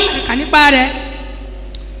ọ̀pọ̀ wa ń kà nípa rẹ̀.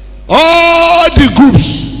 All the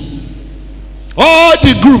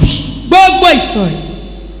groups, Gbogbo ìsọ̀rí.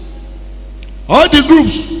 all the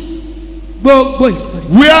groups Gbogbo ìsọ̀rí.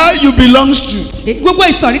 where you belong to. Gbogbo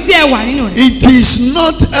ìsọ̀rí tí ẹ wà nínú rẹ̀. It is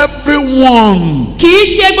not everyone Kì í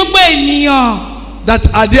ṣe gbogbo ènìyàn that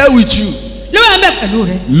are there with you ló wà ń bẹ̀ pẹ̀lú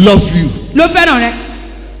rẹ̀. love you. Ló fẹ́ràn rẹ̀.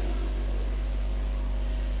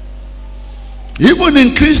 Even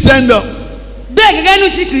in Christendom, Bẹ́ẹ̀ gẹ́gẹ́ nínú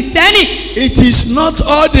ti Kìrìsìtẹ́nì. it is not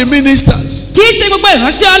all the ministers Kì í ṣe gbogbo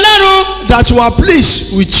ìránṣẹ́ Ọlọ́run that were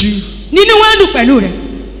pleased with you. nínú wọn dùn pẹ̀lú rẹ̀.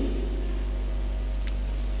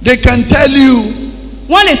 They can tell you,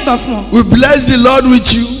 Wọ́n lè sọ fún ọ. we bless the Lord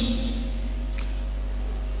with you.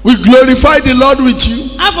 We glorify the Lord with you.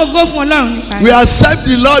 Á fògo fún Ọlọ́run nípa We rẹ̀. accept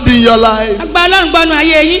the Lord in your life. A gba Ọlọ́run gbọ́nu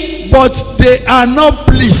ayé yín. But they are not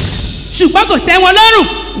pleased Ṣùgbọ́n kò tẹ́ wọn lọ́rùn.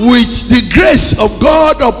 with the grace of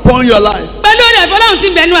God upon your life. Pẹ̀lú ọ̀rẹ́ ìfọ́ Ọlọ́run ti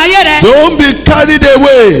ń bẹ̀nu ayé rẹ̀. Don't be carried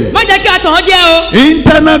away. Má jẹ́ kí a tàn án jẹ́ o.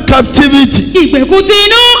 Internal captivity Ìgbèkùn ti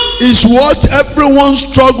inú. is what everyone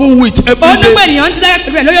struggle with every Olúgbò day. ènìyàn ń ti dára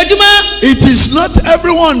pẹ̀lú ẹ̀ lójoojúmọ́. It is not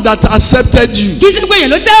everyone that accepted you. Kì í ṣe gbogbo èèyàn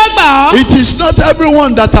ló tẹ́wọ́ gbà ọ́. It is not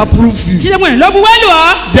everyone that approve Kì í you. ṣe gbogbo èèyàn ló buwọ́ lù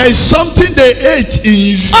ọ́. There is something they hate in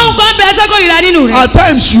you. Ohun kan bẹ ẹsẹ̀ kórìíra nínú rẹ̀. At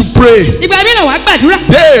times you pray, Ìgbà mìíràn wàá gbàdúrà.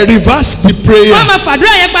 they reverse the Wọ́n prayer. máa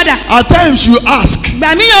fàdúrà yẹn padà. At times you ask,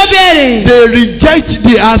 Ìgbà mìíràn ó béèrè. they reject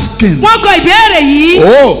the asking. Wọ́n kọ ìbéèrè yìí.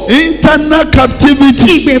 Oh, internal captivity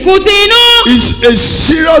Ìgbèkùn ti inú. is a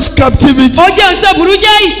serious captivity ó jẹ́ ohun tó burú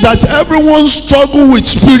jáì. that everyone struggle with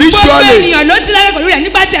gbogbo spiritually. ènìyàn ló ti lára pẹ̀lú rẹ̀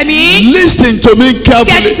nípa tẹ̀mí. Listen to me kẹ́tí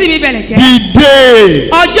carefully. sí mi bẹ̀rẹ̀ jẹ́.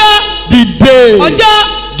 The day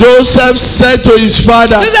ọjọ́ Joseph said to his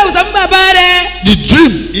father, Joseph sọ fún bàbá rẹ̀ the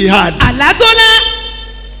dream he had. àlá tó ná.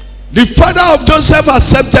 The father of Joseph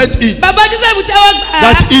accepted it. bàbá Joseph tẹ́wọ́ gbà á.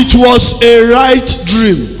 That it was a right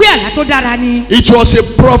dream. pé àlá tó dára ni. It was a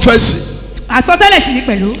prophecy. àsọtẹ́lẹ̀ sì ni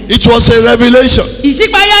pẹ̀lú. It was a revelation.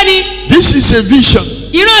 ìṣípayá ni. This is a vision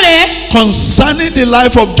ìran rẹ̀. concerning the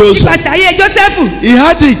life of Joseph. nípasẹ̀ ayé Joseph. He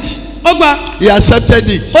had it. ó gbọ́. He accepted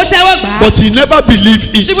it. ó tẹ́wọ́ gbà á. But he never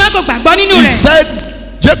believed it. ṣùgbọ́n kò gbàgbọ́ nínú He rẹ̀. said,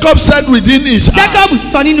 Jacob said within his heart, Jacob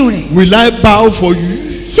sọ nínú rẹ̀. will I bow for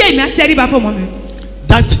you? ṣé èmi á tẹríba fún ọmọ mi.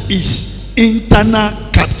 That is internal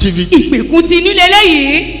captivity. ìgbèkùn ti inú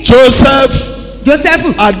lélẹ́yìí. Joseph Joseph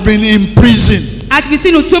had been in prison àti fi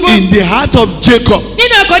sínú túbú. in the heart of Jacob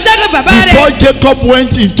nínú ọkọ̀ Jacob bàbá before rẹ̀. Jacob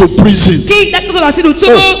went into prison. kí Jacob sọ̀rọ̀ sínú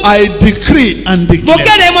túbú. Oh, I decree and mo declare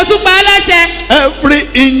kéde mo tún pa á láṣẹ. every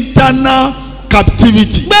internal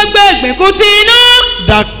captivity gbogbo ìgbèkùn ti inú.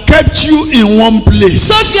 that kept you in one place,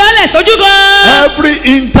 tó fi ọ́lẹ̀ sójú kan. every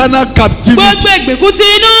internal captivity gbogbo ìgbèkùn ti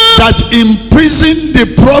inú. that imprisoned the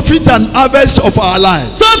profit and harvest of our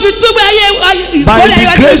lives. tó fi túbọ̀ ayé By ìkólẹ̀ the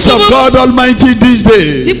ayé grace wa of sí túbú. God Almighty this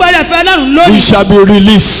day, nípa ọ̀dọ̀ fẹ́ Ọlọ́run we lónìí. shall be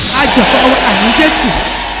released. àjọpọ̀ àmì Jésù.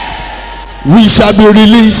 We shall be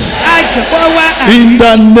released àjọpọ̀ wa àmì in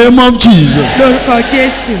the name of Jesus. lórúkọ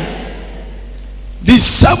Jésù. The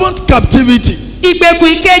seventh captivity ìgbèkùn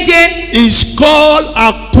ìkeje. is called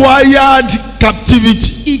acquired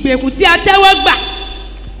captivity. ìgbèkùn tí a tẹ́wọ́ gbà.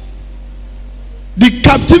 The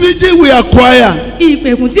captivity we acquire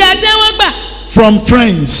ìgbèkùn tí a tẹ́wọ́ gbà. from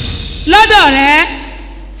friends, lọ́dọ̀ rẹ̀.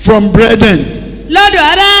 from brethren, lọ́dọ̀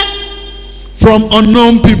ará. from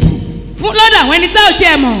unknown people. fún lọ́dọ̀ àwọn ẹni tá ò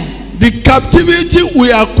tiẹ̀ mọ̀. The captivity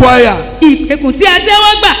we acquire ìgbèkùn tí a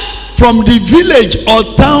tẹ́wọ́ gbà. from the village or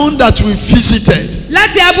town that we visited,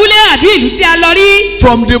 láti abúlé àbí ìlú tí a lọ rí.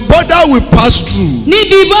 from the border we passed through.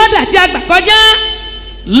 níbi bọ́dà tí a gbà kọjá.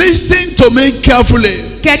 Listen to me carefully.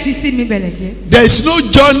 kẹ́tí sí mi bẹ̀rẹ̀ jẹ́. There is no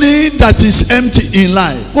journey that is empty in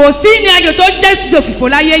life. kò sí ní àjò tó jẹ́ sísòfìfò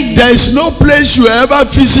láyé yìí. There is no place you ever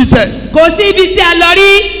visited kò sí ibi tí a lọ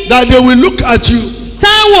rí. that they will look at you.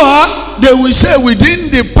 sáwọ̀. They will say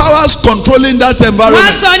within the powers controlling that wọ́n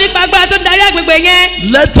environment, sọ nípa agbára tó darí àgbègbè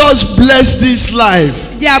yẹn. let us bless this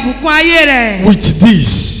life di àbùkún ayé rẹ̀. with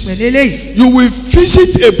this. pẹ̀lú eléyìí. You will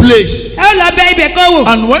visit a place, ẹ ó lọ bẹ ibẹ̀ kan wò.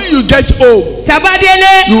 and when you get home,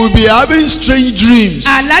 tàbádélé. you will be having strange dreams.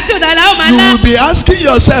 àlá tí ò dára ó máa You lá. will be asking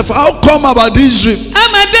yourself, how come about this dream? a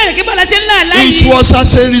máa bẹ̀rẹ̀ kí bọ́lá ṣe ń lá àlá It yìí. was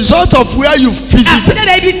as a result of where you visited.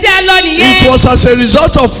 àbájáde ibi tí a lọ It nìyẹn. was as a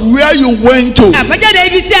result of where you went to. àbájáde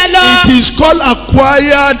ibi tí a lọ. It is called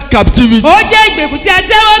acquired captivity. ó jẹ́ ìgbèkùn tí a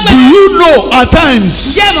tẹ́wọ́ gbà. Do you know at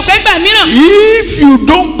times, jẹ́ mọ̀ pé gbà mìíràn. if you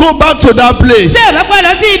don't go back to that place ṣé ìwé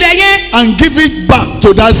padà sí ibẹ̀ yẹn. and give it back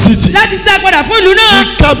to that city, láti dá padà fún ìlú náà.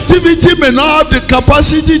 the captivity may not have the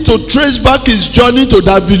capacity to trace back his journey to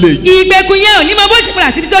that village. ìgbèkùn yẹn ò ní mọ bó ṣe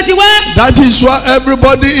padà síbi tó ti wá. That is why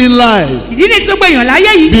everybody in life, ìdí ni tí ó gbé èèyàn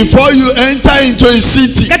láyé yìí. before you enter into a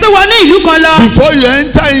city, kẹ́tọ́ wọnú ìlú kan lọ. before you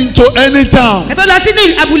enter into any town, kẹ́tọ́ lọ sínú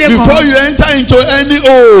abúlé kan. before you enter into any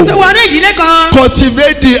kẹ́tọ́ home, wọnú ìdílé kan.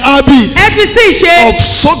 cultivate the habit ẹ fi sí ìṣe. of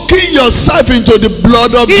soaking yourself into the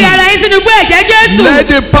blood of fi Jesus. ara yín sínú pé ẹ̀jẹ̀ Jésù. Let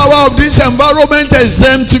the power of this environment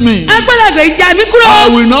exempt me. agbára àgbẹ̀ ìjà mi I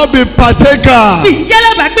kúrò. will not be partaker mi ní jẹ́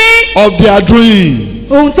lábàápín. of their doing.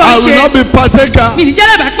 ohun tó I ń will not ṣe. be partaker mi ní jẹ́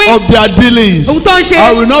lábàápín. of their dealings. ohun tó ń ṣe.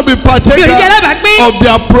 I will not be mi ò ní jẹ́ partaker lábàápín. of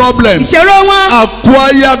their problems. ìṣòro wọn.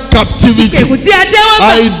 Acquire captivity. ìgbèkùn tí a tẹ́wọ́ gbà.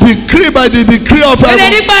 I decree by the decree of ẹ̀rẹ̀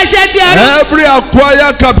heaven, nípa iṣẹ́ ti ọ̀run. every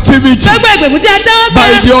acquire captivity gbogbo ìgbèkùn tí a tẹ́wọ́ gbà.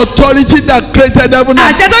 by the authority that created heaven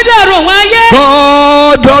and àṣẹ tó dé ọ̀run òun ayé.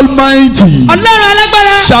 God Almighty ọlọ́run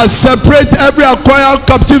alágbára. shall separate every acquired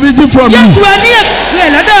captivity from yóò you. kúrò ní ẹ̀kúrẹ́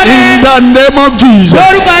lọ́dọ̀ In rẹ̀. the name of Jesus,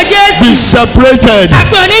 lórúkọ be Jésù. separated,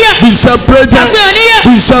 àpè oníyàn. be separated, àpè oníyàn.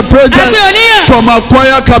 be separated àpè oníyàn. from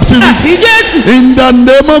acquired captivity. àti Jésù. In the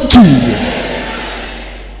name of Jesus.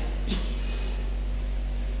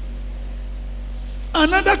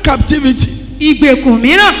 Another captivity ìgbèkùn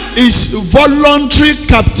mìíràn. is voluntary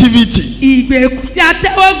captivity. ìgbèkùn tí a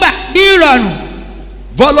tẹ́wọ́ gbà ní ìrọ̀rùn.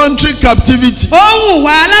 Voluntary captivity. ó wù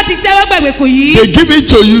wá láti tẹ́wọ́ gbà ìgbèkùn yìí. They give it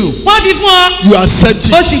to you, wọ́n fi fún ọ. you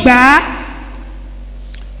accept ó sì it. gbà á.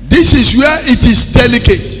 This is where it is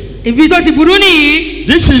delicate. ibi tó ti burú nìyí.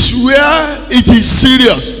 This is where it is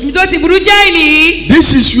serious. ibi tó ti burú jáì nìyí.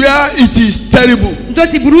 This is where it is terrible. ibi tó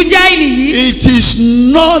ti burú jáì nìyí. It is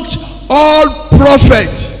not all prophet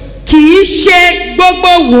kì í ṣe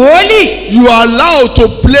gbogbo wòlíì. you are allowed to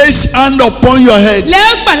place hand upon your head.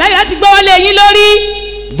 lẹ́yìn pàláyà láti gbọ́ wọlé yín lórí.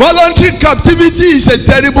 Voluntary captivity is a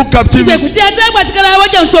terrible captivity. ìgbèkùn tí ẹ tẹ́ gbà tí kára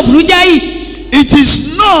wọ́n jẹun tó burú jáì. It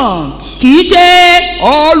is not kì í ṣe.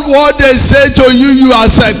 all what they say to you you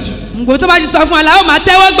accept. nǹkan tó bá ti sọ fún wa làwọn máa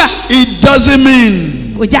tẹ́wọ́ gbà. It doesn't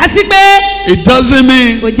mean. kò já sí pé. It doesn't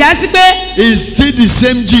mean. kò já sí pé. It's still the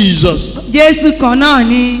same Jesus. Jésù kan náà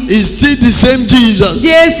ni. It's still the same Jesus.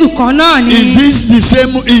 Jésù kan náà ni. Is this the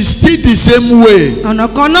same? Is still the same way? ọ̀nà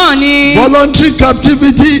kan náà ni. Voluntary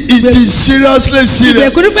captivity, it is seriously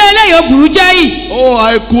serious. ìgbèkùn fẹ́ eléyìí ó burú jáì. Oh,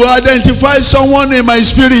 I could identify someone in my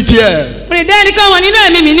spirit here. mo lè dá ẹnìkan wọn nínú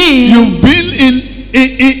ẹ̀mí mi ní. You've been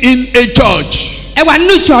in a church. ẹ wà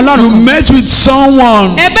nínú ìjọ Ọlọ́run. You met with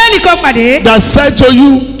someone ẹ bẹ́ẹ̀ nìkan pàdé. that said to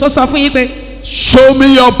you, tó sọ fún yín pé. show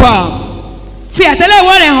me your palm. fi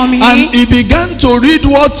àtẹ́lẹwọ́ rẹ̀ hàn mí. And he began to read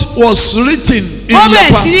what was written in ó your bẹ̀rẹ̀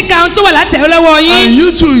sí palm. ní káwọn tó wà látẹ̀lẹ́wọ́ And yín.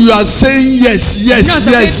 you too, you are saying yes, yes, Náà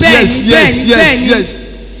sọ pé yes, bẹ́ẹ̀ni, yes, yes, bẹ́ẹ̀ni, yes, bẹ́ẹ̀ni. yes.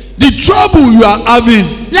 The trouble you are having,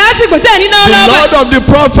 lásìkò tẹ̀ nínú the ọlọ́wọ́. Lord of the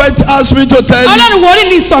prophet asked me to tell you, Ọlọ́run wòlíì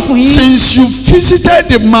ní sọ fún yín. since you visited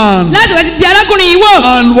the man láti wá sí bí arákùnrin yìí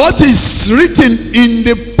wò. and what is written in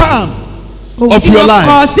the palm of your life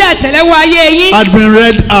kọ sí àtẹ́lẹwọ́ ayé yín. had been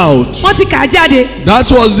read out. wọ́n ti kà á jáde. That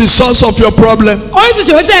was the source of your problem.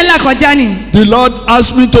 oríṣiríṣi ìṣòro tẹ̀ ń là kọjá ni. The Lord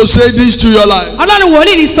asked me to say this to your life. Ọlọ́run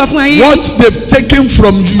wòlíì ní sọ fún yín. What they've taken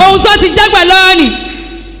from you. ohun tó ti jágbà lọ́wọ́ ni.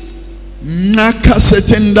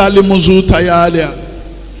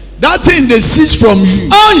 That thing they seize from you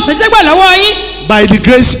ohun ìfẹ́jẹ́gbà lọ́wọ́ yín. by the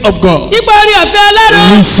grace of God. nípa orí ọ̀fẹ́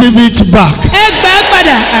Ọlọ́run. Receive it back. ẹ gbà á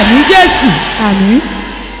padà. àmín Jésù. àmín.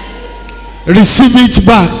 Receive it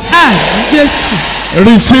back. àmín Jésù.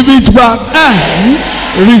 Receive it back. àmín.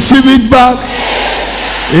 Receive it back.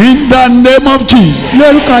 In the name of Jesus.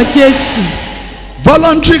 lórúkọ Jésù.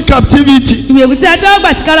 Voluntary captivity ìgbèkùn tí a tẹ́wọ́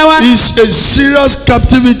gbà tí kára wá. is a serious ó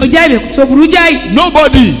captivity. jẹ́ ìgbèkùn tó burú jáì.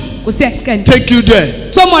 Nobody kò sí ẹ̀kẹ́ni. take you there.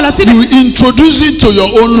 tó mọ̀ lọ síbẹ̀. You introduce it to your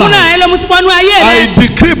own fúnra life. rẹ ló mú sípọ́nú ayé rẹ. I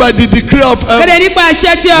decree by the decree of kéde heaven, nípa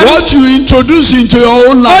àṣẹ tí ọrùn. what you introduce into your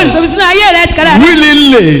own life olùtòbí sínú ayé rẹ tìkára rẹ.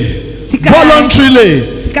 willingly, tìkára rẹ. voluntarily,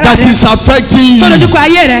 that is affecting tó you. lójúkọ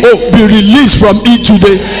ayé rẹ. Oh, be released from it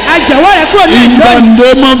today. àjọwọ́ rẹ kúrò ní In ìlú the òní.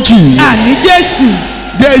 name of Jesus. àmín Jésù.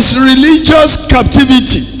 There is religious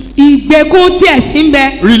captivity. ìgbèkùn tí ẹ̀sìn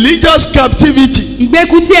bẹ. Religious captivity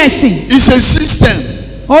ìgbèkùn tí ẹ̀sìn. is a system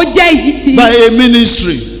ó jẹ́ by a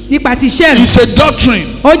ministry. nípa ti iṣẹ́ rẹ̀. It's a doctrine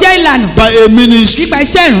ó jẹ́ ìlànà by a ministry. nípa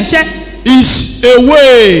iṣẹ́ ìránṣẹ́. It's a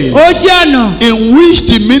way ó jẹ́ ọ̀nà in which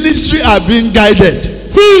the ministry are being guided.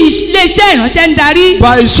 tí ilé-iṣẹ́ ìránṣẹ́ ń darí.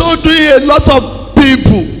 By so doing, a lot of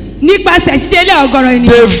people, nípasẹ̀ ṣíṣe ilé ọ̀gọ̀rọ̀ ènìyàn.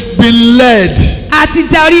 they've been led àti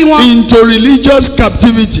darí wọn into religious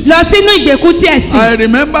captivity. lọ sínú ìgbèkùn tí ẹ̀sìn. I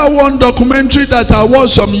remember one documentary that I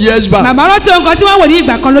watched some years back. bàbá rántí ohun kan tí wọ́n wò ní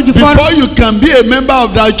ìgbà kan lójú fọ́ọ̀rọ̀. Before you can be a member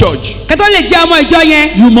of that church, kẹ́tọ́ lè jẹ́ ọmọ ìjọ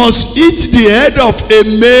yẹn. you must eat the head of a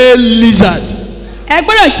male lizard. ẹ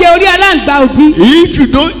gbọ́dọ̀ jẹ orí aláǹgbá òbí. If you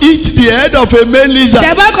don't eat the head of a male lizard,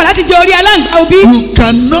 tẹ̀bá kọ̀ láti jẹ orí aláǹgbá òbí. you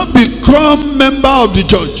cannot become member of the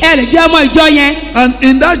church. ẹ lè jẹ́ ọmọ ìjọ yẹn. And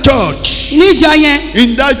in that church, ní ìjọ yẹn.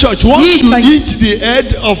 once you eat the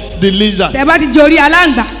head of the lizard, tẹ̀bá ti jẹ orí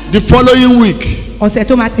aláǹgbá. the following week, ọ̀sẹ̀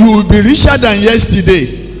tó máa ti. you will be richer than yesterday.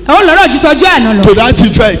 ó lọ́rọ̀ ju sọjú àná lọ. To that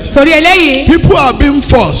effect, torí eléyìí. people are being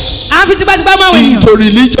forced à ń fi tipátipá mọ́ àwọn èèyàn. into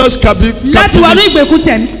religious láti wọnú captivity. ìgbèkùn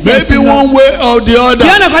tẹ̀mí. Maybe one way or the bí other.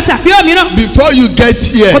 ọ̀nà kan tàbí òmíràn. Before you get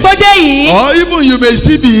here, kò tó dé yìí. or even you may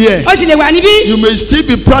still be here, ó sì lè wà níbí. you may still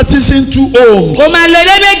be practicing 2 homes. o máa lo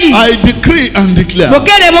ilé méjì. I decree and mo declare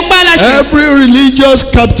kéde mo pa á láṣẹ. every religious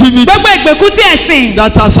captivity gbogbo ìgbèkùn tí ẹ̀sìn.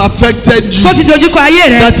 that has affected you, tó ti dojúkọ ayé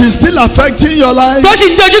rẹ. that is still affecting your life, tó sì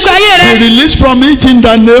ń dojúkọ ayé rẹ. be released from it in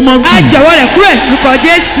the name of a Jesus. jọ̀wọ́ rẹ̀ kúrò lórúkọ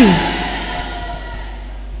Jésù.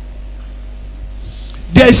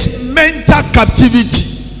 There is mental captivity.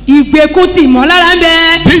 ìgbèkùn tí ìmọ̀lára ń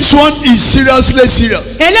bẹ. This one is seriously serious.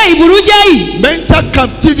 eléyìí burú jẹ́yì. Mental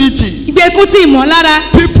captivity. ìgbèkùn tí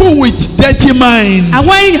ìmọ̀lára. People with dirty minds.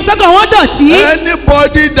 àwọn ènìyàn sọ́kàn wọn dọ̀tí.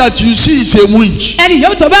 Anybody that you see is a winch. ẹnì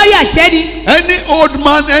yóò tó bá rí àjẹ́ ni. Any old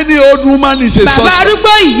man, any old woman is a bàbá suspect. arúgbó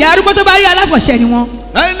ìyá arúgbó tó bá rí aláfọ̀ṣẹ ni wọn.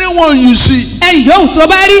 Anyone you see ẹnì yóò tó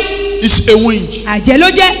bá rí. is a winch. àjẹ́ ló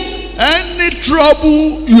jẹ́. Any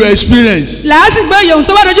trouble you experience, làásìgbò yòówù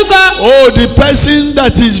tó bá dojúkọ. oh, the person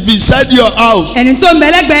that is beside your house, ẹni tó ń bẹ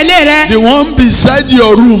lẹ́gbẹ̀ẹ́ ilé rẹ. the one beside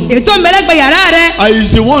your room, èyí tó ń bẹ lẹ́gbẹ̀ẹ́ yàrá rẹ.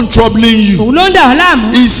 is the one troubling you. òun ló ń dà ọ́ láàmú.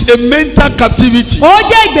 It's a mental captivity. ó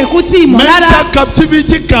jẹ́ ìgbèkùn tí ìmọ̀lára. Mental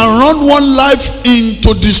captivity can run one life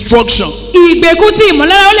into destruction. ìgbèkùn tí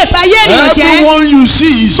ìmọ̀lára ó lè ta ayé ènìyàn jẹ́. Everyone you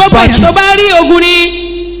see is gbogbo ènìyàn tó battle. bá rí ogun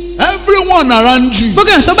ni. everyone around you. Gbogbo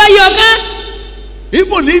èèyàn tó bá yí ọ ká.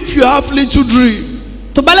 Even if you have little dream.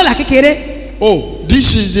 Tó bá lọ́la kékeré. Oh,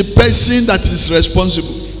 this is the person that is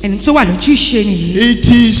responsible. Ẹni tó wà lójú ìṣe nìyí. It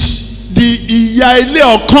is the ìyá ilé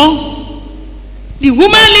ọ̀kan. The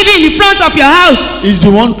woman living in the front of your house is the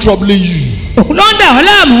one troubling you. Òun ló ń dà ọ́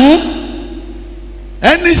láàmú.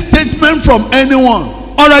 Any statement from anyone.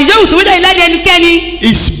 Ọ̀rọ̀ yóò sọ wípé ìlànà ẹnikẹ́ni.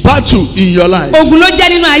 Is battle in your life. Ogun ló jẹ́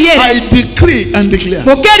nínú ayé rẹ̀. I decree and declare.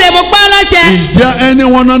 Mo kéde mo pa ọ́ láṣẹ. Is there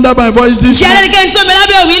anyone under my voice this morning? Ṣé ẹnikẹ́ni tó mi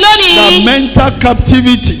lábẹ́ òmí lónìí? The mental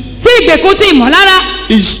captivity. Tí ìgbèkùn ti ìmọ̀lára.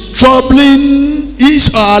 Is troubling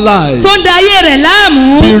his or her life. Tó ń da ayé rẹ̀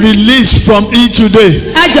láàmú. Be released from it today.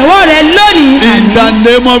 Àjọ̀wọ́ rẹ̀ lónìí. In the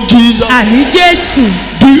name of Jesus. Àmì Jésù.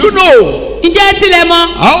 Do you know? Ǹjẹ́ tilẹ̀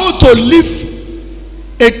mọ̀? How to live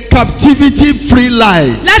a captivity free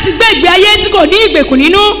life. Láti gbé ìgbé ayé tí kò ní ìgbèkùn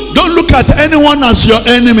nínú. Don't look at anyone as your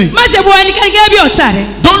enemy. Má ṣe wo ẹnikẹ́ni gẹ́gẹ́ bí ọ̀tá rẹ.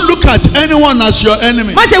 Don't look at anyone as your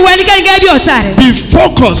enemy. Má ṣe wo ẹnikẹ́ni gẹ́gẹ́ bí ọ̀tá rẹ. Be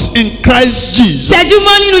focused in Christ Jesus.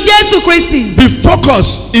 Tẹjúmọ́ nínú Jésù Kristi. Be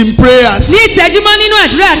focused in prayers. Ní ìtẹjúmọ́ nínú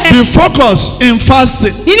àdúrà rẹ. Be focused in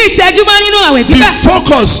fasting. Nínú ìtẹjúmọ́ nínú àwẹ̀ gbígbà. Be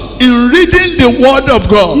focused in reading the word of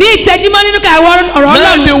God. Ní ìtẹjúmọ́ nínú ọ̀rọ̀ Ọlọ́run.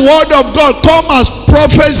 Let the word of God come as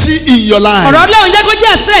prophecy in your life. Ọ̀rọ̀ Ọlọ́run jẹ́ kó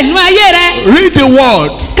jẹ́ àṣẹ nínú ayé rẹ. Read the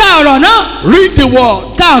word. Ka ọ̀rọ̀ náà. Read the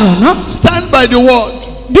word. Ka ọ̀rọ̀ náà. Stand by the word.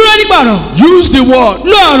 Dúró nípa ọ̀rọ̀. Use the word.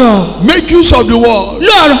 Lo ọ̀rọ̀. Make use of the word.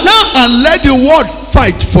 Lo ọ̀rọ̀ náà. And let the word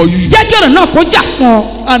fight for you. Jẹ́ kí ọ̀rọ̀ náà kó jà fún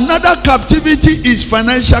ọ. Another captivity is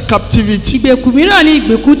financial captivity. Ìgbèkùn mìíràn ni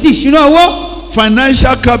ìgbèkùn ti ìṣúná owó.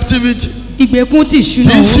 Financial captivity. Ìgbèkùn ti ìṣúná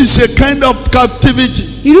owó. This is a kind of captivity.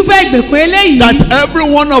 Irúfẹ́ ìgbèkùn eléyìí. That every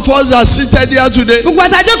one of us are seated here today. Gbogbo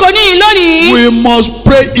àtàjókòó níyìn lónìí. We must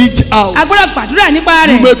pray it out. A gbọ́dọ̀ gbàdúrà nípa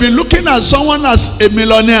rẹ̀. You may be looking at someone as a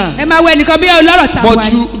millionaire. Ẹ máa wo ẹnìkan bí ọlọ́rọ̀ tàwa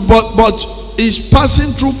ni. But is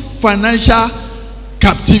passing through financial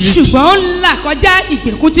captivity. Ṣùgbọ́n ó ń là kọjá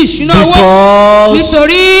ìgbèkùn ti ìṣúná owó. Because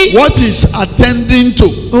nítorí what is attending to.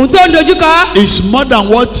 Ohun tó ń dojúkọ. Is more than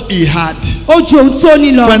what he had. Ó ju ohun tó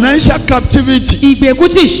ní lọ. Financial captivity. Ìgbèkùn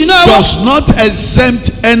ti ìṣúná owó. Does not exempt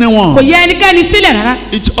anyone. Kò yẹ ẹnikẹ́ni sílẹ̀ rárá.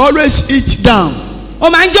 It always eats down. Ó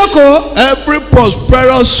máa ń jókòó. Every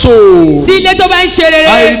prosperous soul. Sí ilé tó bá ń ṣe rere.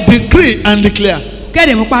 I decree and declare.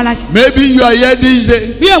 Kéde mú pa aláṣẹ. Maybe you are here this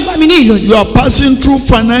day. Bí o gbọ́ mi ní ìlú. You are passing through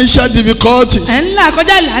financial difficulties. Ẹ̀ ń là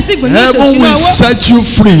kọjá làásìgbò ní ètò ìṣúná owó. Heaven will set you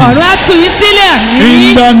free. Ọ̀run á tú yín sílẹ̀ àmì.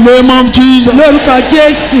 In the name of Jesus. Lórúkọ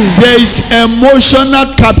Jésù. There is emotional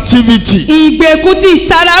captivity. Ìgbèkùn tí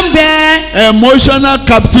ìtara ń bẹ. Emotional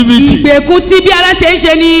captivity. Ìgbèkùn tí bí aláṣẹ ń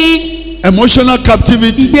ṣe ni. Emotional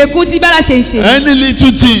captivity. Ìgbèkùn tí bí aláṣẹ ń ṣe. Any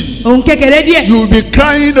little thing. Ohun kékeré díẹ̀. You will be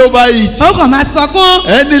crying over it. Ó kàn máa sọkún.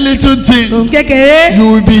 Any little thing. Ohun kékeré.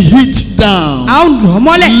 You will be hit down. A ó lọ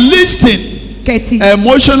mọ́lẹ̀. Listen. Kẹ̀tì.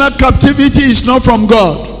 Emotional captivity is not from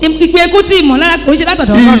God. Ìgbèkùn tí ìmọ̀lára kò ń ṣe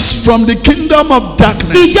látọ̀dọ̀ Ọlọ́run. Is from the kingdom of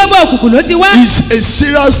darkness. Ìjọba òkùnkùn ló ti wá. It's a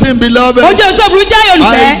serious thing, beloved. Ojú ohun tó burú jáyé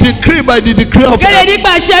olùfẹ́. I decree by the decree of Kéde nípa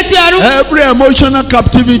àṣẹ ti ọ̀run. every emotional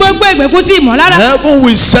captivity. Gbogbo ìgbèkùn tí ìmọ̀lára. Heaven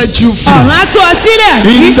will set you free. Ọ̀run á tú ọ sílẹ̀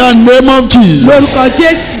àbí. In the name of Jesus. Lórúkọ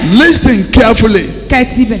Jésù. Listen carefully.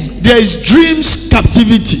 Kẹ̀tì bẹ̀rẹ̀. There is dreams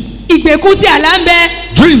captivity. Ìgbèkùn tí àlá ń bẹ.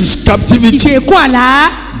 Dreams captivity. Ìgbèkùn àlá.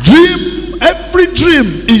 Every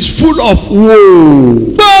dream is full of woe.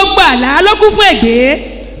 Gbogbo àlá ló kún fún ègbé.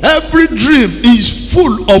 Every dream is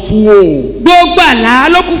full of woe. Gbogbo àlá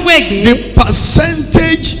ló kún fún ègbé. The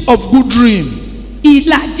percentage of good dream.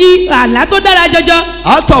 Ìlàjì àlá tó dára jọjọ.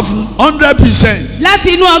 Out of 100%.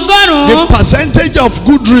 Láti inú ọgọ́rùn-ún. The percentage of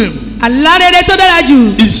good dream. Àlá rere tó dára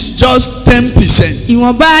jù. Is just 10%.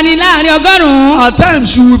 Ìwọ̀nba ni láàrin ọgọ́rùn-ún. At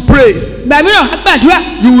times you will pray. Ìgbà mìíràn á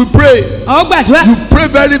gbàdúrà. You will pray. Ó gbàdúrà. You pray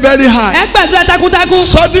very very high. Ẹ gbàdúrà takuntakun.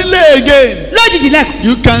 Suddenly again. Lójijì lẹ́kọ̀ọ́.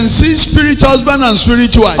 You can see spirit husband and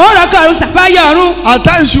spirit wife. Ó rọ́kọ̀ ọ̀run tàbáyọ̀ ọ̀run. At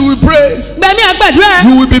times you will pray. Ìgbà mìíràn gbàdúrà.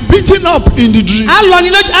 You will be beaten up in the dream. Á nà ní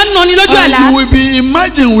lójú àlá. And you will be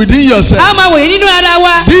imagining within yourself. Á máa wòye nínú ara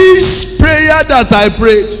wa. This prayer that I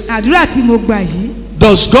prayed. Àdúrà tí mo gbà yìí.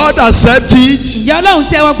 Does God accept it? Ǹjẹ́ Ọlọ́run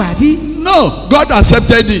tẹ́wọ́ gbà bí? No, God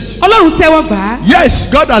accepted it. Ọlọ́run tẹ́wọ́ gbà á. Yes,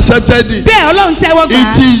 God accepted it. Bẹ́ẹ̀ Ọlọ́run tẹ́wọ́ gbà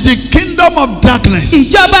á. It is the kingdom of darkness.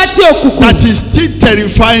 Ìjọba tí òkùnkùn. That is still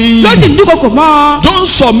terrifying ló sì you. ń dúnkokò mọ́ ọ. Don't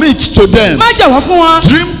submit to them. Má jọ̀wọ́ fún wọn.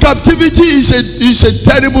 Dream captivity is a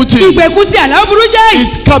terrible thing. Ìgbèkùn tí àlá burú jẹ́.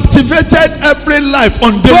 It captivated every life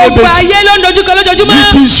on daily Gbogbo basis. ayé ló ń dojúkọ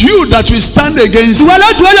lójoojúmọ́. It is you that will stand against. Ìwọ ló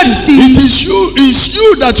dúró lòdì sí i. It is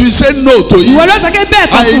you that will say no to it. Ìwọ ló sọ pé bẹ́ẹ̀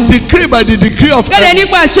kọ́ I fún un. decree by the decree of Kéde heaven.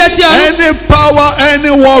 nípa àṣẹ ti ọ̀run. Any power,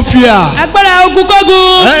 any warfare. Agbára ogun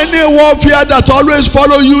kógun. Any warfare that always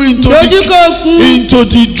follow you into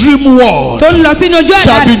the dream world. Tó ń lọ sínú ojú àlá.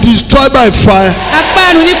 Shall be destroyed by fire.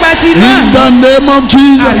 Apárun nípa ti náà. In the name of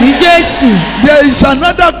Jesus. Àmín Jésù. There is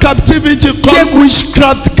another captivity called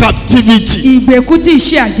witchcraft captivity. Ìgbèkùn tí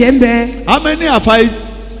iṣẹ́ àjẹ́ ń bẹ. How many have I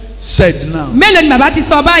said now? Mélòó ni bàbá ti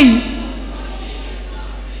sọ báyìí?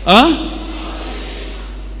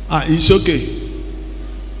 It's okay.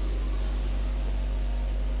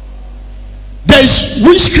 There is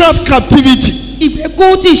witchcraft captivity.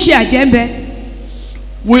 Ìgbèkùn tí iṣẹ́ àjẹ́ ń bẹ.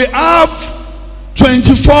 We have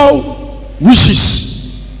 24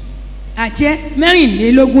 wishes. Àjẹ́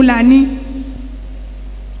mẹ́rìnlélógún la ní.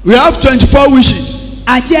 We have 24 wishes.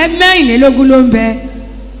 Àjẹ́ mẹ́rìnlélógún ló ń bẹ.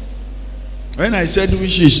 When I said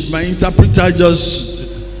wishes, my interpreter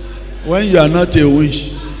just, when you are not a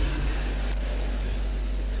wish.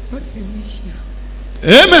 What's a wish?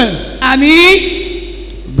 Amen. Àmín.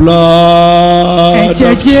 Blood.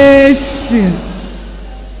 Ẹ̀jẹ̀ Jésù.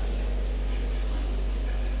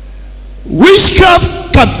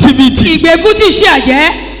 Witchcraft captivity. Ìgbèkùn tí iṣẹ́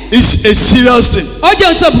àjẹ́. It's a serious thing. Ó jẹ́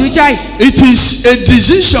ohun tó burú jáì. It is a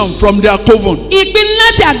decision from their coven. Ìpinnu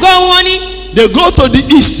láti àgọ́ wọn ni. They go to the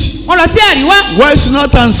east. Wọ́n lọ sí àríwá. West,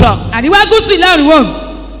 north and south. Àríwá gúúsù ìlà òrùwọ̀.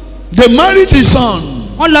 They married the sun.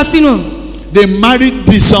 Wọ́n lọ sínú. They married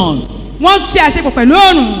the sun. Wọ́n ṣe àṣepọ̀ pẹ̀lú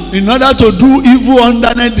òrùn. In order to do evil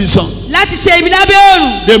underneath the sun. Láti ṣe ibi lábẹ́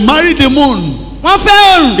òrùn. They married the moon. Wọ́n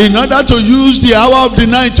fẹ́ òrùn. In order to use the hour of the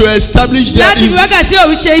night to establish their láti fi wákàtí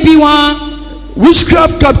òru ṣe ibi wọn.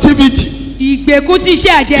 Witchcraft captivity. Ìgbèkùn tí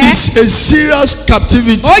iṣẹ́ àjẹ́. It's a serious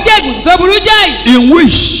captivity. Ó jẹ́ ìgbèkùn tó burú jáì. In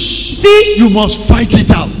which you must fight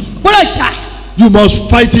it out. Gbọ́dọ̀ jà. You must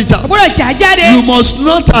fight it out. Gbọ́dọ̀ jà jáde. You must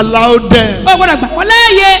not allow them Ó gbọ́dọ̀ gbà wọ́n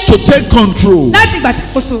láàyè. to take control láti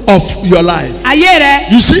gbàṣàkóso. of your life. Ayé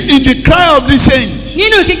rẹ. You see, in the cry of the saint,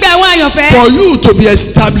 nínú ìkígbé àwọn àyànfẹ́. for you to be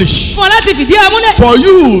established, fún ọ láti fìdí ọmúlẹ̀. for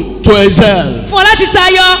you to excel, fún ọ láti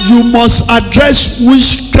tayọ. you must address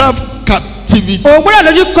witchcraft captivity. o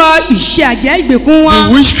gbọ́dọ̀ lójú kọ ìṣe àjẹ́ ìgbèkùn wọn.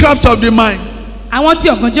 The witchcraft of the mind. àwọn tí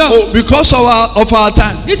ọ̀gànjọ́. Oh, because of our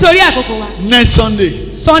time. nítorí àkókò wa. Next Sunday.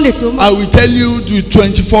 Sunday tó ń bọ̀. I will tell you the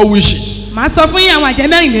 24 wishes. màá sọ fún yín àwọn àjẹ́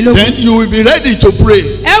mẹ́rìnlélógún. Then you will be ready to pray.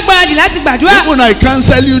 ẹ gbáradì láti gbàdúrà. Even I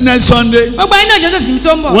cancel you next Sunday. gbogbo iná ìjọsìn sí mi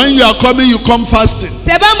tó ń bọ̀. When you are coming, you come fasting.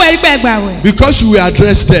 tẹ bá ń bọ̀ ẹ̀rí pé ẹgbàá wẹ̀. Because you will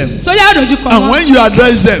address them. torí àwọn dojú kọ wọn. And when you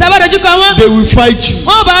address them, tẹ bá dojú kọ wọn. they will fight you.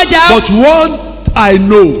 wọ́n bá ọjà. But what I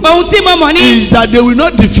know ohun tí mo mọ̀ ní. is that they will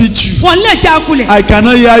not defeat you. wọ́n lè já kulẹ̀. I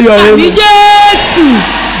cannot hear your àmì amen. Jésù.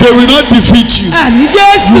 They will not defeat you. àmì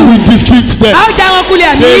Jésù. You will defeat them. a ó já wọn kulẹ̀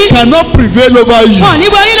àmì. They cannot prevail over you. wọ́n ní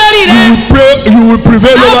borí lórí rẹ. You will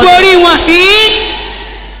prevail a ó over them. borí wọn.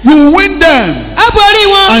 You will win them. a ó borí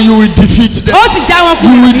wọn. And you will defeat them. ó sì já wọn You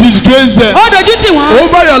will kulẹ̀. disgrace them. ó dojú tì wọ́n.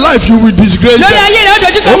 Over your life, you will disgrace lórí them. ayé rẹ ó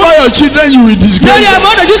dojú kọ Over wọ́n. your children, you will disgrace lórí them. ọmọ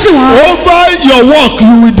ó dojú tì wọ́n. Over your work,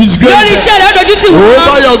 you will disgrace lórí them. iṣẹ́ rẹ ó dojú tì Over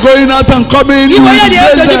wọ́n. your going out and coming, you will ìwọlé rẹ ó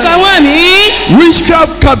disgrace dojú kọ them. wọ́n àmì.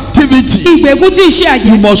 Witchcraft captivity. ìgbèkùn tí iṣẹ́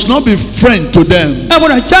You àjẹ́. must not be friend to them. ẹ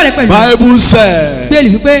gbọ́dọ̀ jọ́ rẹ pẹ̀lú. Bible said, bẹ́ẹ̀ni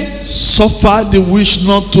wípé. suffer the wish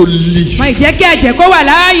not to live. wọ́n ì jẹ́ kí ẹ̀jẹ̀ kó wà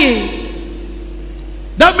láàyè.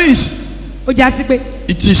 That means ó já sí pé.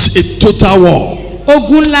 it is a total war.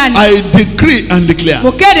 ogun ńlá ni. I decree and declare.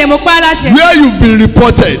 mo kéde mo pa á láṣẹ. Where you've been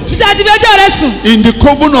reported títí àti fi ọjọ́ rẹ sùn. in the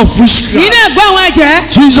coven of witchcraft, nínú ẹ̀gbọ́n àwọn ẹ̀jẹ̀.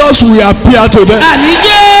 Jesus will appear to them. àmì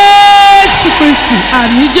Jésù Kristi.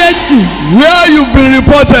 àmì Jésù. Where you've been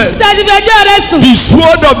reported, títí àti fi ọjọ́ rẹ sùn. the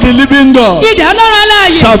sword of the living God idà ọlọ́run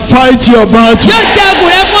aláàyè. shall fight your battle. yóò jẹ ogun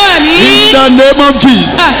rẹ fún àmì. In the name of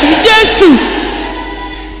Jesus. àmì Jésù.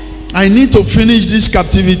 I need to finish this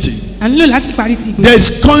captivity. a nílò láti parí ti ìgbèkùn. There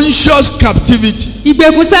is conscious captivity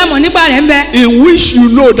ìgbèkùn tá a mọ̀ nípa rẹ̀ ń bẹ. in which you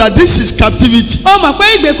know that this is captivity. ó mọ̀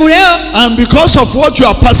pé ìgbèkùn rẹ o. And because of what you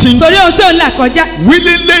are passing torí through, ohun tí ò ń là kọjá.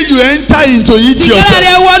 willingly you enter into it ìgbéra yourself.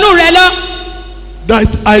 rẹ wọnú rẹ lọ. That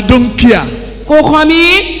I don't care kò kàn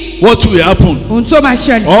mí. what will happen. ohun tó máa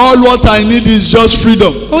ṣẹlẹ̀. All what I need is just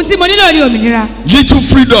freedom. ohun tí mo nílò ni òmìnira. Little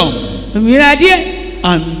freedom òmìnira díẹ̀.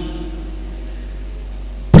 and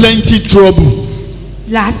plenty trouble.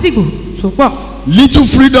 làásìgbò tó pọ̀. Little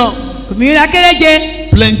freedom, òmìnira kéréje.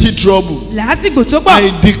 plenty trouble. làásìgbò tó pọ̀.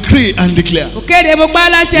 I decree and declare. mo kéde mo pa á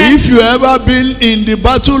láṣẹ. If you ever been in the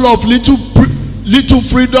battle of little little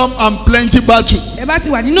freedom and plenty battle. ẹ bá ti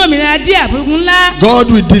wà nínú òmìnira díẹ̀ àbùkù ńlá.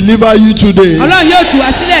 God will deliver you today. Ọlọ́run yóò tú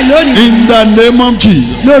wa sílẹ̀ lónìí. In the name of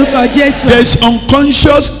Jesus. Lórúkọ Jésù. There is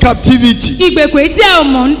unconscious captivity. Ìgbèkùn tí a ò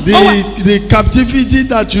mọ̀. The captivity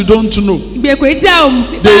that you don't know. Ìgbèkùn tí a ò mọ̀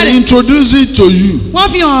nípa rẹ̀. They introduce it to you.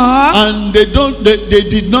 Wọ́n fi hàn ọ́. And they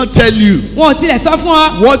did not tell you. Wọn ò tilẹ̀ sọ fún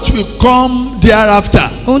ọ. What will come thereafter.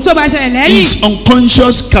 Ohun tó bá ṣẹlẹ̀ lẹ́yìn. Is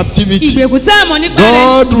unconscious captivity. Ìgbèkùn tí a mọ̀ nípa rẹ̀.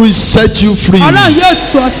 God will set you free. Ọlọ́run yóò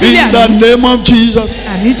tú ọ sílẹ̀. In the name of Jesus.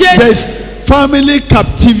 Àmín Jésù. There is family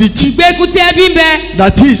captivity. Ìgbèkùn tí ẹbí ń bẹ.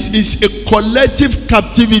 That is a collective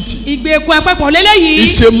captivity. Ìgbèkùn àpapọ̀ lélẹ́yìí.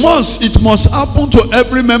 It's a must. It must happen to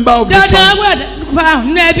every member of the family. Dandan gbọ́dọ̀ farahàn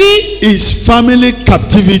nínú ẹbí. Is family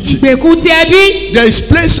captivity. Ìgbèkùn tí ẹbí. There is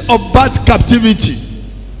place of birth captivity.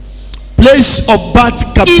 Place of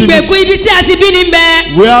birth captivity. Ìgbèkùn ibi tí a ti bí ní ń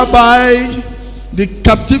bẹ. Whereby the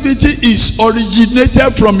captivity is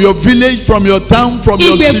originated from your village, from your town, from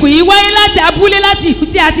your city. Ìgbèkùn yìí wáyé láti abúlé láti ìlú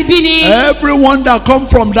tí a ti bí ni. Everyone that come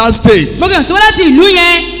from that state. Gbogbo èèyàn tó wá láti ìlú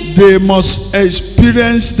yẹn. They must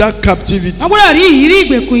experience that captivity. Wọ́n gbọ́dọ̀ rí ìrírí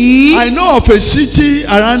ìgbèkùn yìí. I know of a city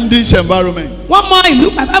around this environment. Wọ́n mọ ìlú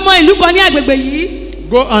bàbá mọ ìlú kan ní agbègbè yìí.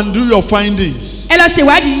 Go and do your findings. Ẹ lọ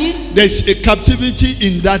ṣèwádìí yín. There is a captivity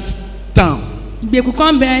in that town. Ìgbèkùn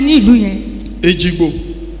kan bẹ ní ìlú yẹn. Ejigbo.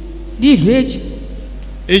 Ní ìlú Èjì.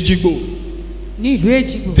 Ejigbo. Ní ìlú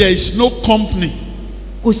Èjìgbò. There is no company.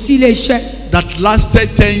 Kò sí ilé iṣẹ́. That lasted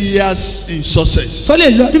 10 years in success. Tó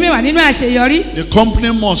lè lọ ọdún mẹ́wàá nínú àṣeyọrí. The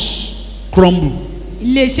company must crumble.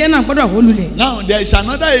 Ilé iṣẹ́ náà gbọ́dọ̀ wó lulẹ̀. Now there is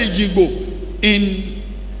another Ejigbo in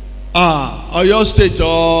Oyo State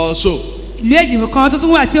or so. Ìlú Èjìgbò kan tó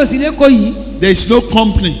tún wà tí ò sí lẹ́kọ̀ọ́ yìí. There is no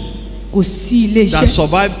company. Kò sí ilé iṣẹ́. That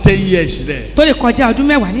survived 10 years there. Tó lè kọjá ọdún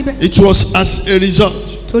mẹ́wàá níbẹ̀. It was as a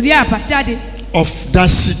result. Torí àbájáde. Of that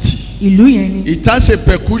city. Ìlú yẹn ni. It has a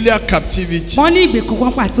peculiar captivity. Wọ́n ní ìgbèkùn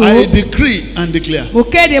kan pàtó. I decree and declare. Mo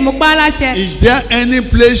kéde mo pa á láṣẹ. Is there any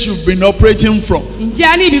place you've been operating from? Ǹjẹ́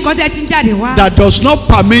a ní ibì kan tẹ́ ti ń jáde wá? That does not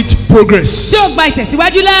permit progress. Tí ó gba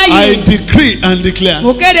ìtẹ̀síwájú láàyè. I decree and declare.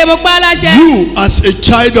 Mo kéde mo pa á láṣẹ. You as a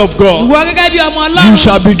child of God. Ìwọ gẹ́gẹ́ bí ọmọ Ọlọ́run. You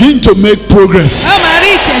shall begin to make progress. Ó máa rí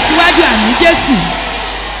ìtẹ̀síwájú àmín Jésù.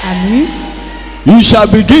 Àmín. You shall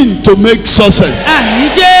begin to make success. Àmín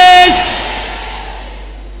Jésù.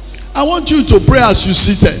 I want you to pray as you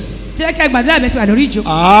seated. Jẹ́ kí ẹ gbàdúrà bẹ́ẹ̀ sí wà lórí ìjókòó.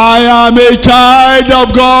 I am a child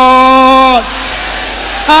of God.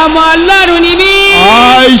 Ọmọ Ọlọ́run ni mí.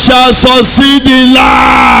 I shall succeed in Ó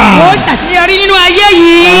life. ṣàṣeyọrí nínú ayé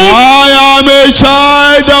yìí. I am a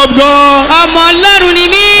child of God. Ọmọ Ọlọ́run ni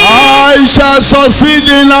mí. I shall succeed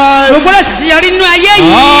in Mo life. gbọ́dọ̀ ṣàṣeyọrí nínú ayé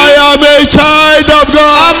yìí. I am a child of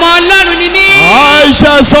God. Ọmọ Ọlọ́run ni mí. I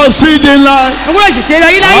shall succeed in life. Mo gbọ́dọ̀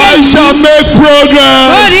ṣàṣeyọrí láyé I yìí. shall make Ó rí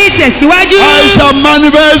progress. ìtẹ̀síwájú. I shall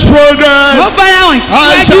manifest Mo progress. farahàn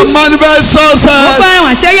I shall ìtẹ̀síwájú. manifest Mo success. farahàn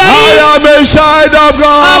àṣeyọrí. I am a child of Ọmọ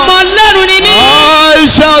God. Ọlọ́run ni mí. I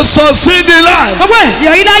shall succeed in life. Mo gbọ́dọ̀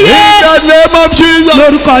ṣàṣeyọrí láyé. In the name of Jesus.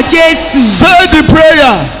 Lórúkọ Jésù. Say the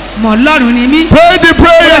prayer. Ọmọ Ọlọ́run ni mí. Pray the Mo gbọ́dọ̀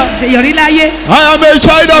prayer. ṣàṣeyọrí láyé. I am a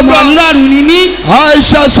child of Ọmọ God. Ọlọ́run ni mí. I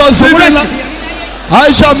shall Mo succeed gbọ́dọ̀ in ṣàṣeyọrí life. láyé.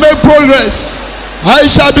 I shall make progress. I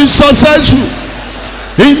shall be successful.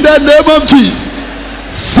 In the name of Jesus.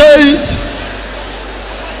 Say it.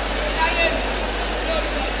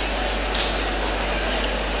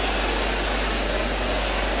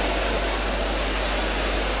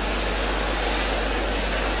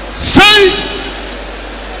 Say it.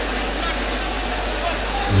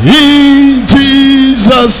 In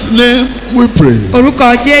Jesus' name we pray.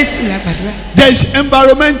 Orúkọ Jésù la gbàdúrà. There is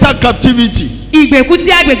environmental captivity. Ìgbèkùn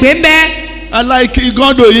tí agbègbè ń bẹ. I like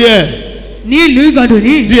Igando here. Ní ìlú Igando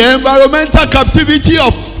ní. The environmental captivity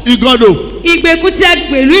of Igando Ìgbèkùn tí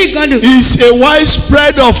agbègbè ìlú Igando. is a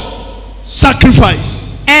widespread of sacrifice.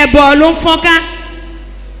 Ẹbọ ló ń fọ́nká.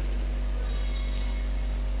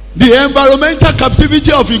 The environmental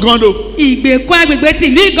captivity of Igando Ìgbèkùn agbègbè ti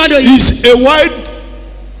ìlú Igando yìí. is a wide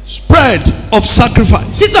spread of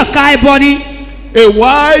sacrifice. Sísọ̀ka ẹbọ ni. A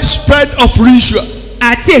wide spread of ritual.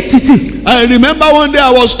 Àti ètùtù. I remember one day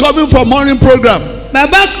I was coming for morning program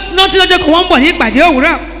Bàbá náà tí lọ́jọ́ kan wọ́n ń bọ̀ ní ìpàdé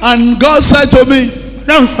òwúrọ̀. and God said to me,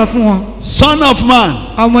 Ọlọ́run sọ fún wọn. son of man,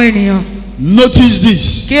 Ọmọ ènìyàn. notice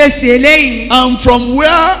this. Kíyèsí eléyìí. And from where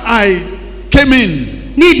I came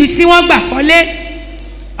in, Ní ibi tí wọ́n gbà kọ́lé.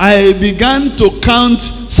 I began to count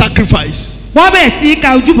sacrifice. Wọ́n bẹ̀rẹ̀ sí í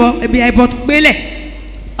ka ojúbọ ẹbí ẹbọ tó gbélẹ̀.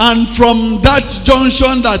 And from that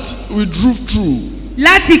junction that we drove through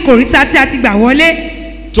Láti kòríta tí a ti gbà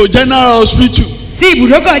wọlé. to General Hospital, Sí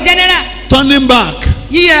ibùdókọ̀ general. turning back,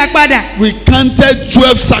 Yíyára padà. we counted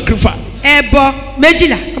 12 sacrifice. Ẹbọ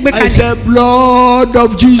méjìlá gbé I kalẹ̀. said, blood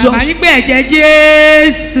of Jesus. Bàbá ní pé ẹ̀jẹ̀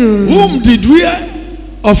Jésù. Whom did we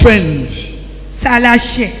offend?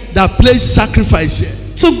 Sàlàṣẹ. That place sacrifice here.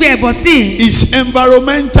 Tún gbé ẹbọ sí. Is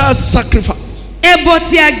environmental sacrifice. Ẹbọ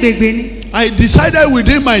tí agbègbè ni. I decided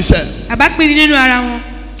within myself. Bàbá pinnu nínú ara wọn.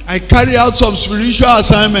 I carry out some spiritual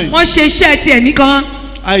assignment. Wọ́n ṣe iṣẹ́ ti ẹ̀mí kan.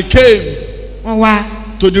 I came. Wọ́n wá.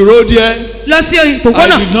 To the road here. Lọ sí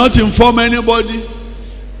òpópónà. I did not inform anybody.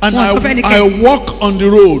 And I walk on the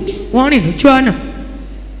road. Wọ́n rìn lójú ọ̀nà.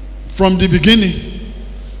 From the beginning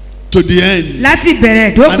to the end. Láti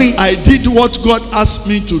ìbẹ̀rẹ̀ dópin. And I did what God asked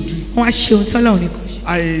me to do. Wọ́n á ṣe ohun tí Ọlọ́run ní kó ṣe.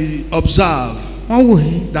 I observe. Wọ́n wò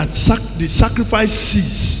yìí. That the sacrifice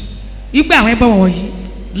cease. Wípé àwọn ẹbọ wọ̀nyí.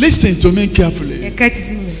 Listen to me carefully. Ẹ̀kẹ́ ti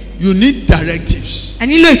sí mi. You need directives. A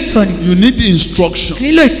nílò ìtọ́ni. You need instruction. A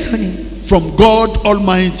nílò ìtọ́ni. From God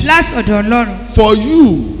Almighty. Láti ọ̀dọ̀ Ọlọ́run. For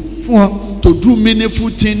you. Fún ọ. To do meaningful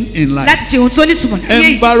thing in life. Láti ṣe ohun tó nítumọ̀ láyé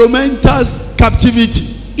yìí. Environmental captivity.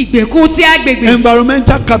 Ìgbèkùn tí agbègbè.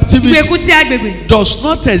 Environmental captivity. Ìgbèkùn tí agbègbè. Does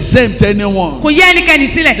not exempt anyone. Kò yẹ ẹnikẹ́ni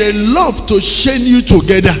sílẹ̀. They love to chain you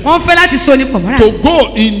together. Wọ́n fẹ́ láti so ní pọ̀ mọ́ra. To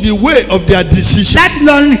go in the way of their decision. Láti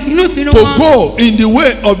lọ nínú ìpinnu wọn. To go in the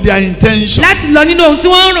way of their intention. Láti lọ nínú ohun tí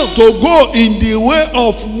wọ́n ń rò. To go in the way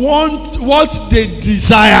of what they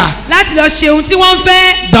desire. Láti lọ ṣe ohun tí wọ́n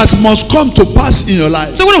fẹ́. That must come to pass in your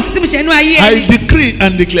life. Tó gbọ́dọ̀ wá síbi ìṣẹ́nu ayé ẹni. I decree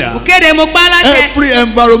and declare. Òkèèrè mo pa láṣẹ. Every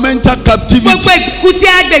environmental captivity. Gbogbo ìgbèkùn tí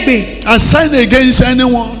agbègbè. Assigned against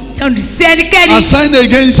anyone. Olùdísí ẹnikẹ́ni. Assigned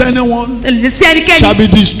against anyone. Olùdísí ẹnikẹ́ni. Shall be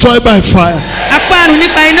destroyed by fire. Apárun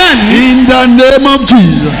nípa iná mi. In the name of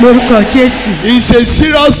Jesus. Lórúkọ Jésù. It's a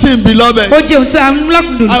serious thing, beloved. Ó jẹ́ ohun tí a ń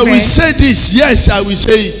lọ́kùnrin I will fẹ́. say this. Yes, I will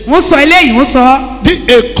say it. Wọ́n sọ eléyìí, wọ́n sọ.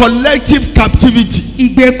 A collective captivity.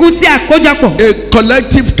 Ìgbèkùn tí àkójọpọ̀. A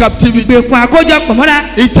collective captivity. Ìgbèkùn àkójọpọ̀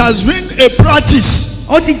mọ́ra. It has been a practice.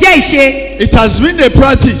 Ó ti jẹ́ ìṣe. It has been a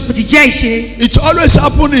practice. Ó ti jẹ́ ìṣe. It always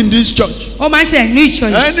happen in this church. Ó máa ń ṣe ní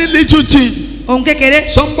ìjọ yìí. Any little thing. Ohun kékeré.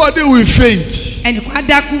 Somebody will faint. Ẹnìkan á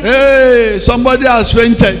dákú. Hey, somebody has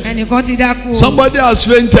fainted. Ẹnìkan ti dákú. Somebody has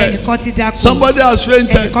fainted. Ẹnìkan ti dákú. Somebody has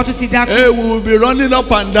fainted. Ẹnìkan tún ti dákú. Hey, we will be running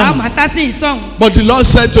up and Àwọn down. màá sá sí ìsọ̀hún. But the Lord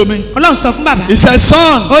said to me. Ọlọ́run sọ fún bàbá. He said,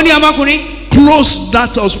 son. Ó ní ọmọkùnrin. Close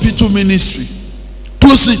that hospital ministry.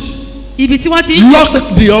 Close it. Ibi tí wọ́n ti ń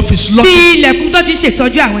lock the office. Lock it. Tí ilẹ̀kùn tó ti ń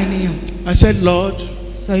ṣètọ́jú àwọn ènìyàn. I said, Lord.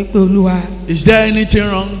 Sọ wípé Olúwa. Is there anything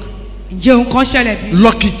wrong? Ǹjẹ́ ohun kan ṣẹlẹ̀ bí?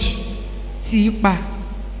 Lock it. Tì í pa.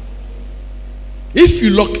 If you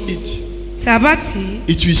lock it. Tàbá tí.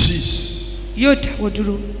 It will cease. Yóò dáwọ́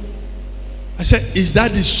dúró. I said, is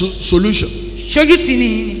that the solution? Ṣojú tì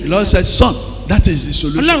ní. The Lord said, son, that is the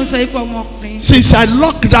solution. Ọlọ́run sọ wípé ọmọkùnrin. Since I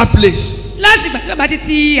locked that place. Láti ìgbà tí bàbá ti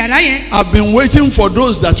ti yàrá yẹn. I've been waiting for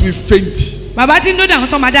those that will faint. Bàbá ti ń dódà àwọn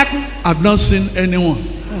tó máa dákú. I've not seen anyone.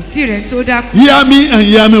 Tí rẹ̀ tó dákú. Hear me and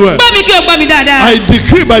hear me well. Gbọ́ mi kí o gbọ́ mi dáadáa. I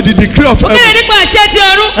decree by the decree of heaven. Bẹ́ẹ̀ nípa àṣẹ ti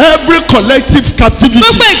ọ̀run. Every collective captivity.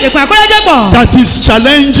 Gbogbo ìgbèkùn àkọ́lọ́jọ́pọ̀. That is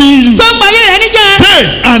challenging you. Tó ń pa ayé rẹ̀ níjà.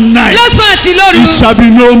 Day and night. Lọ́sàn àti lóru. It shall be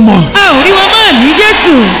no more. A ò rí wọn mọ́ àmì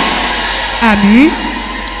Jésù. Àmín.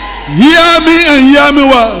 Hear me and hear me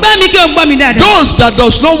well. Gbọ́ mi kí o gbọ́ mi dáadáa. Those that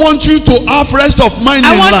does not want you to have rest of mind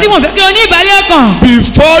in Àwọn tí life. wọ́n fẹ́ kí o ní ìbàlẹ̀ ọkàn.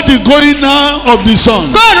 Before the going down of the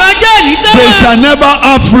sun. Kóòrò ọjọ́ ìní tó They wà. shall never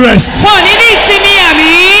have rest. Wọ́n ní ìsinmi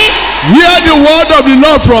àmín. Hear the word of the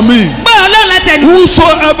Lord from me. Gbọ́dọ̀ Ọlọ́run láti ẹnu.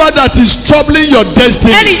 Whosoever that is troubling your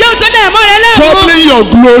destiny. Ẹnì yóò tó dẹ̀ mọ́ rẹ lẹ́mú. Troubling your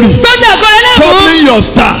glory. Tó dẹ̀ ọkọ rẹ lẹ́mú. Troubling your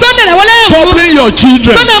star. Tó dẹ̀ lẹ́wọ́ lẹ́mú. Troubling your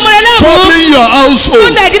children. Tó dẹ̀ ọmọ rẹ lẹ́mú. Troubling your Tó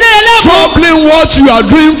household. dẹ̀ ìdílé rẹ lẹ́mú. Troubling what you are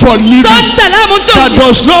doing for Tó living. dẹ̀ láàmú tó. That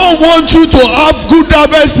does not want you to have good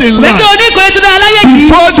harvest in Wẹ́n life. kí o ní ìkórè tó dára láyé yìí.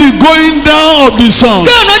 Before the going down of the sun.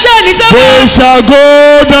 Kóòrò ọjọ́ ìní tó wà. They shall go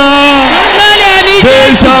down. Lọ́lẹ̀ àmì They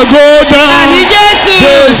Jésù. shall go down. Àmì Jésù.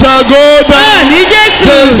 They shall go down. Àmì Jésù.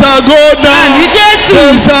 They shall go down. Àmì Jésù.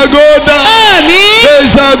 They shall go down. Àmì. They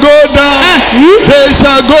shall go down. Àmì. They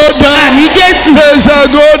shall go down. Àmì Jésù. They shall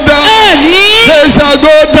go down. Àmì. They shall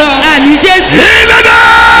go down. Àmì Jésù. In the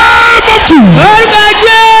name of Jesus. Orúkọ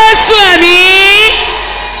Jésù àmì.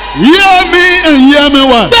 Hear me and hear me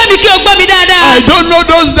well. Gbọ́ mi kí o gbọ́ mi dáadáa. I don't know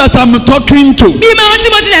those that I'm talking to. Bí màá tí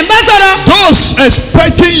mo tilẹ̀ ń bá sọ̀rọ̀. Those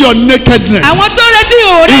expecting your nakedness Àwọn tó ń retí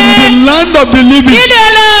òòrè. in the land of the living. Nílé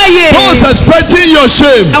aláàyè. Those expecting your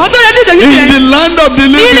shame Àwọn tó ń retí ìdòyí in the rẹ̀. land of the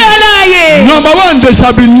Nílé living. aláàyè. Number one, they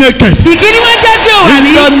shall be naked. Ìkíní wọ́n jẹ́ sí òwà In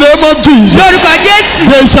ní. the name of Jesus. Lórúkọ Jésù.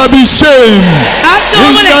 They shall be shamed. Àti In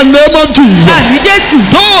ọmọlẹ̀. the name of Jesus. Àmì Jésù.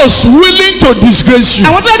 Those willing to disgrace you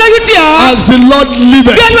Àwọn tó ń dojú tì ọ́. as the Lord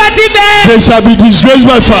liveth, Bí Olúwa ti bẹ. they shall be disgraced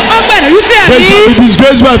by fire. Wọ́n gbẹ̀dọ̀ yú sí They shall be àmì.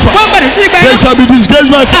 disgraced by fire. Wọ́n gbẹ̀dọ̀ sí ìgbà They náà. shall be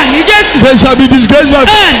disgraced by fire. Àmì Jésù. They shall be disgraced by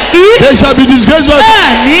fire. Àmì. They shall be disgraced by fire.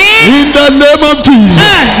 Àmín. In the name of Jesus.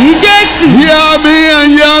 Àmín Jésù. Hear me and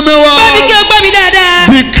hear me well. Gbọ́ mi kí o gbọ́ mi dáadáa.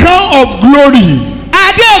 The crown of glory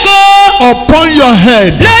Adé ògo. upon your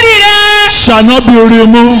head Lórí rẹ. shall not be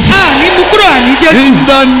removed. Àmín mú kúrò. Àmín Jésù. In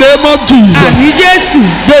the name of Jesus. Àmín Jésù.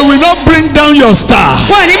 They will not bring down your star.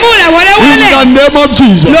 Wọ́n ní mú ìràwọ̀ rẹ In wọlé. the name of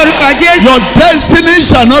Jesus. Lórúkọ Jésù. Your destiny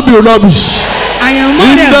shall not be rubbish. Àyànmọ́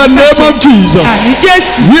In rẹ̀ the name of Jesus. Àmín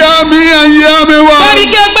Jésù. Hear me and hear me Gbọ́ mi well.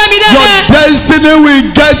 kí o gbọ́ mi Your dáadáa. destiny will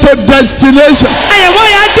get to destination. Àyànmọ́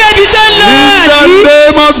rẹ̀ á débi tó ń lọ. In the Àmín.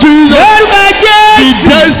 name of Jesus. Lórúkọ The Jésù.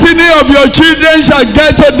 destiny of your children shall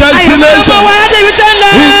get to Àyànmọ́ destination. ọmọ wa á débi tó ń lọ.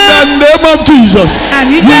 In the name of Jesus.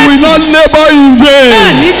 Àmín You will Jésù. not labor in vain.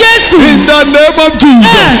 Àmín Jésù. In the name of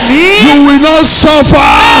Jesus. Àmín. You will not suffer.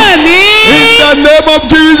 Àmín. In the name of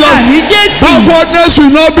Jesus. Àmín Jésù. Backwardness will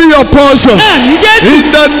not be your portion. Àmín Jésù.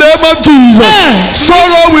 In the name of Jesus.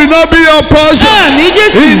 Sorrow will not be your portion. Àmín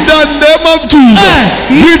Jésù. In the name of Jesus.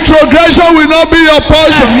 Retrogression will not be your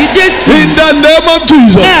portion. Àmín Jésù. In the name of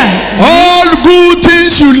Jesus. All good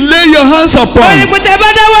things you lay your hands upon Orin pẹ̀tẹ́ bá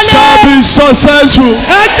dáwọ́lé. shall be successful.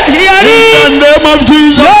 Ó ṣàṣeyọrí. In the name of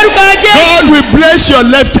Jesus. Lórúkọ Jésù. God will bless your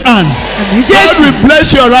left hand. Àmín God Jésù. will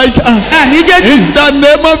bless your right hand. Àmín Jésù. In the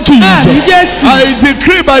name of Jesus. Àmín Jésù. I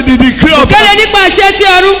decree by the decree of Kéde nípa àṣẹ tí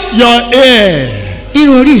ọrún. your hair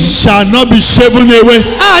Irun orí. shall not be shaven away.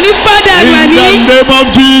 A ò ní fádà àgbà In ní. the name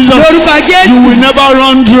of Jesus. Lórúkọ You Jésù. will never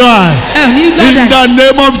run dry. Ẹ ò ní In gbọ́dọ̀. the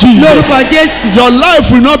name of Jesus. Lórúkọ Jésù. Your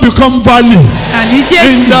life will not become valley. Àmín In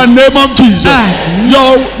Jésù. the name of Jesus. Àmín.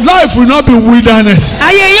 Your life will not be wilderness.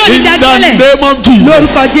 Ayé yóò ní In the dájọ́lẹ̀. name of Jesus.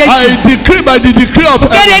 Lórúkọ Jésù. I decree by the decree of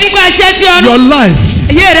Kéde heaven, nípa àṣẹ tí ọrún. your life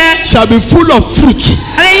Ayé rẹ. shall be full of fruit.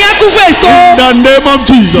 Ayé yẹn kún fún èso. In the name of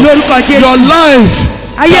Jesus. Lórúkọ Jésù. Your life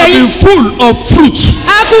Ayé shall yín. be full of fruit.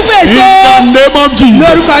 A kún fún In èso. the name of Jesus.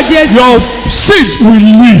 Lórúkọ Jésù. Your seed will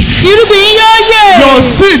live. Irúgbìn yín yóò yè. Your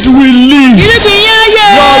seed will live. Irúgbìn yín á yè.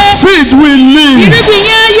 Your seed will live. Irúgbìn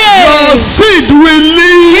yín á yè. Your seed will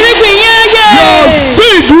live. Irúgbìn yín á yè. Your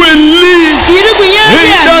seed will live. Irúgbìn yín á In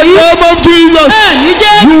yè. the name of Jesus. Àmín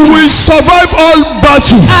Jésù. You will survive all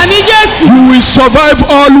battle. Àmín Jésù. You will survive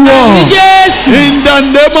all war. Àmín Jésù. In the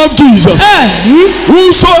name of Jesus. Àmín.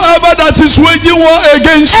 Whosoever that is waging war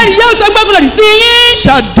against you Ẹni yóò tó gbógun lòdì sí yín.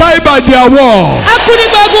 shall die by their war. A kú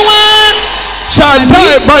nípa ogun wọn. Shall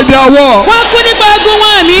die by their war. Wọ́n kú nípa ogun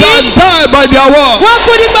wọn àmín. Shall die by their war. Wọ́n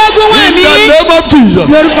kú nípa ogun wọn In the àmín. name of Jesus.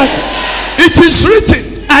 Lórúkọ Jésù. It is written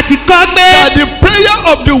Àti kọ́ pé that the prayer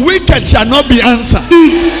of the wicked shall not be answered.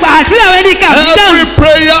 àdúrà àwọn ẹni ìkà ò ní Every dáhùn.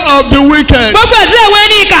 prayer of the wicked Gbogbo àdúrà àwọn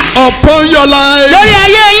ẹni ìkà upon your life lórí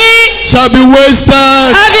ayé yín. shall be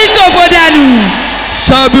wasted. A fi ṣòfò dànù.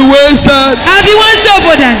 Shall be wasted. A fi wọ́n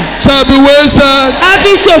ṣòfò dànù. Shall be wasted. A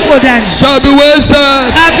fi ṣòfò dànù. Shall be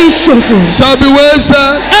wasted. A fi ṣòfò. Shall be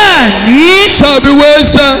wasted. Àmín. Shall be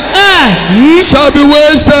wasted. Àmín. Shall be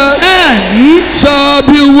wasted. Àmín. Shall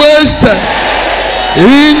be wasted.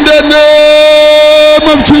 In the name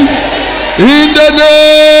of Jesus. In the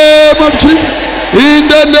name of Jesus. In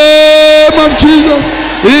the name of Jesus.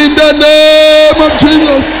 In the name of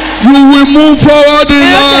Jesus. You will move forward in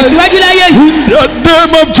Ẹ ó life. tẹ̀síwájú láyé yìí. In the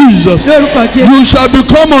name of Jesus. Lórúkọ Jésù. You shall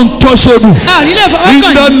become untouchable. A ò nílò In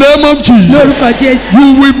ìfọwọ́kàn the yìí. name of Jesus. Lórúkọ Jésù.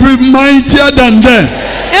 You will be mightier than them.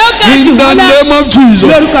 Ẹ ó ga jù In the wọ́n lọ. name of Jesus.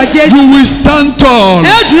 Lórúkọ Jésù. You will stand tall.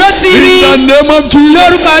 Ẹ ó dúró tìrì. In the name of Jesus.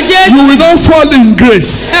 Lórúkọ You Jésù. will not fall in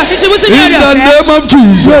grace. Ẹ ò ní ṣubú sínú In orí the ọ̀fẹ́. name of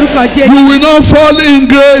Jesus. Lórúkọ Jésù. You will not fall in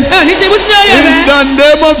grace. Ẹ ò ní ṣubú sínú orí In ọ̀fẹ́. the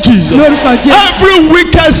name of Jesus. Lórúkọ Jésù. Every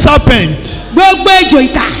wicked serpent, Gbogbo ejò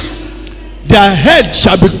ìkà. their head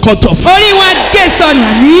shall be cut off. Orí wọn gé sọnù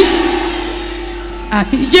àmín.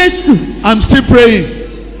 Àmín Jésù. I'm still praying.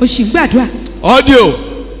 O ṣì ń gbàdúrà.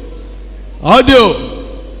 Audio.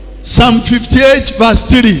 Psalm 58 verse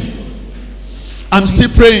 3. I'm still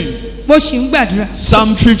praying. Mo ṣì ń gbàdúrà.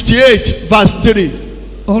 Psalm 58 verse 3.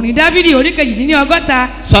 Orin Dávidi orí kejìdínlọ́gọ́ta.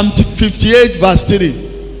 Psalm 58 verse 3.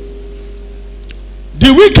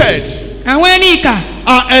 The wicked Àwọn ẹni ìkà.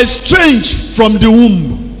 are estranged from the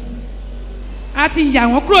womb. A ti yà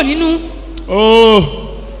wọ́n kúrò nínú.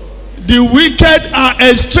 Oh, the wicked are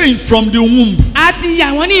estranged from the womb. A ti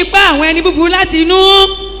yà wọ́n ní ipá àwọn ẹni búburú láti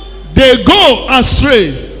inú. They go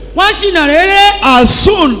astray Wọ́n ṣìnà réré. as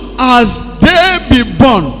soon as they be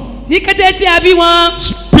born, Ní kété tí a bí wọn.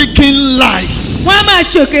 speaking lies. Wọ́n á máa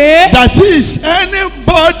ṣòkè. That is,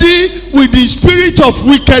 anybody with the spirit of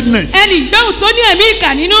wickedness, Ẹni yóò tó ní ẹ̀mí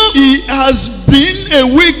ìkà nínú. he has been a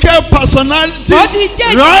wicked personality Ó ti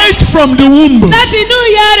jẹ́ right from the womb. láti inú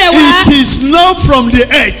ìyá rẹ̀ wá. It is not from the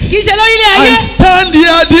earth. Kì í ṣe lórílẹ̀ ayé. I stand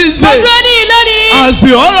here this Mo day dúró ní ìlónìí. as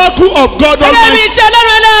the oracle of God Gẹ́gẹ́ bí Almighty. iṣẹ́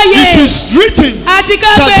Ọlọ́run aláàyè. It is written Àti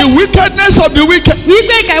that kápẹ́ the wickedness of the wicked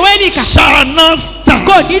wípé ìkàwé nìkà shall not stand.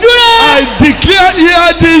 kò ní dúró. I declare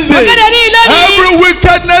here this day, Ọ̀gẹ́dẹ̀ ní ìlónìí. every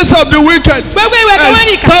wickedness of the wicked Gbogbo ìwé ìkàwé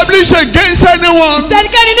nìkà. established against anyone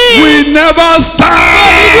Sẹ́nikẹ́ni ní. will never Kò ní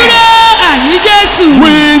stand. dúró. Àmì Jésù.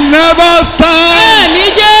 Will never stand. Àmì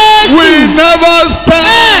Jésù. Will never stand.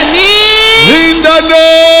 Àmì. In the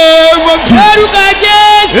name of Jesus. Lórúkọ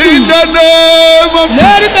Jésù. In the name of Jesus.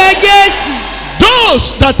 Lórúkọ Jésù.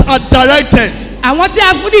 Those that are directed Àwọn tí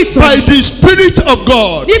a fún ní by ìtọ́. the Spirit of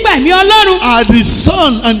God Nígbà ẹ̀mí Ọlọ́run. are the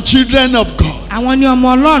sons and children of God. Àwọn ni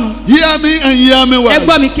ọmọ Ọlọ́run. Hear me and hear me Ẹ well.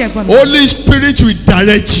 gbọ́ mi kí ẹ gbọ́ mi. Holy Spirit will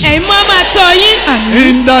direct you. Ẹ̀yin máa máa tọ́ yín. Àmì.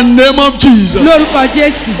 In the name of Jesus. Lórúkọ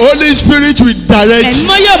Jésù. Holy Spirit will direct Ẹ̀yin you.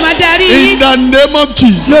 mọ́ yóò máa darí In yín. the name of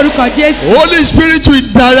Jesus. Lórúkọ Jésù. Holy Spirit will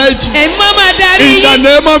direct you. Ẹ̀yin máa máa darí In the yín.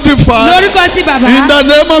 name of the Father. Lórúkọ ti bàbá. In the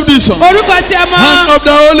name of the Son. Orúkọ ti ọmọ. And of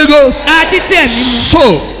the Holy Ghost. Àti ti ẹ̀mí mímọ́.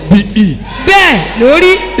 So be it. Bẹ́ẹ̀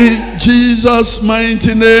lórí. In Jesus'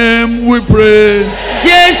 mighty name we pray.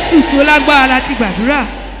 Jésù tó lágbára láti gbàdúrà.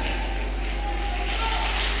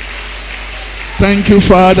 Thank you,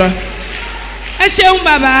 Father. Ẹ ṣeun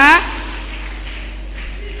bàbá.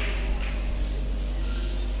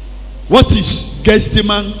 What is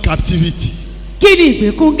Gethsemane captivity? Kí ni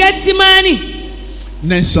ìgbèkùn Gẹ́tímánì?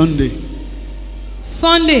 Next Sunday.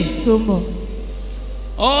 Sunday tó ń bọ̀.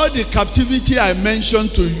 All the captivity I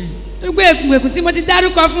mentioned to you, Gbogbo ìgbèkùn tí mo ti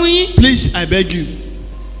dárúkọ fún yín. please, I beg you,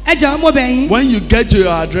 Ẹ jọ̀ọ́ mo bẹ̀ yín. when you get to your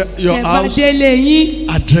Ẹ bá house, délé yín.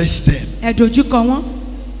 address them. Ẹ dojúkọ wọ́n.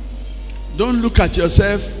 Don't look at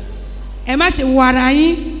yourself Ẹ má ṣe wo ara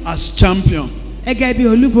yín. as champion. Gẹ́gẹ́ bí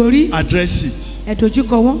olúborí. Address it, Ẹ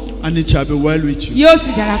dojúkọ wọ́n. and it shall be well with you. Yóò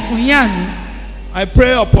sì dára fún yín àmì. I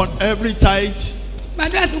pray upon every tithe.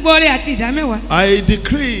 Gbàdúrà sí gbogbo oore àti ìdámẹ́wàá. I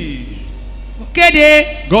decree Mo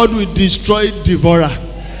kéde. God will destroy devourer.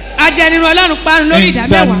 Ajẹnirun Ọlọ́run parun lórí In the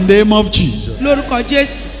ìdámẹ́wàá. name of Jesus. Lórúkọ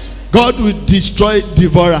Jésù. God will destroy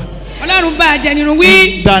devourer. Ọlọ́run bá ajẹnirun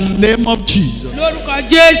wí. In the name of Jesus. Lórúkọ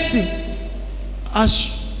Jésù. As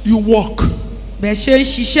you walk Bẹ́ẹ̀ ṣe ń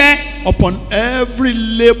ṣiṣẹ́. upon every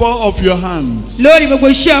labor of your hands, Lórí gbogbo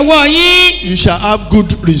iṣẹ́ ọwọ́ yín. you shall have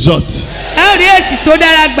good results. Ẹ ó rí èsì tó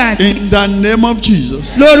dára gbà. In the name of Jesus.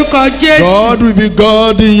 Lórúkọ Jésù. God will be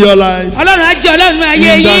God in your life. Ọlọ́run á jẹ́ Ọlọ́run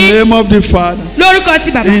ayé In the yín. name of the Father. Lórúkọ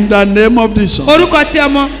ti bàbá. In the name of the Son. Orúkọ ti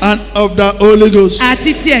ọmọ. And of the Holy Ghost.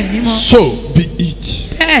 Àti ti ẹ̀mí mọ́. So be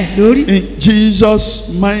it. Bẹ́ẹ̀ lórí. In Jesus'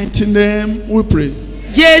 mighty name we pray.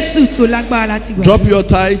 Jésù tó lágbára láti gbà. Drop your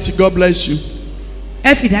tithe. God bless you.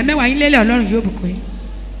 Ẹ fìdá mẹ́wàá yín lélẹ̀ Ọlọ́run yóò bùkún yín.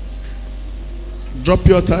 Drop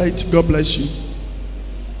your tithe. God bless you.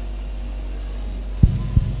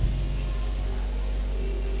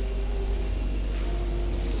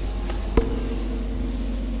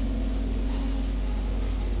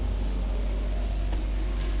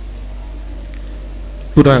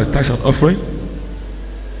 Put down your tithes and offering.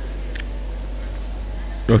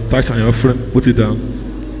 Your tithes and your offering, put it down.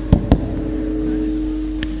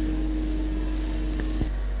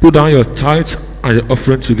 Put down your tithes and your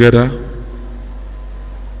offering together.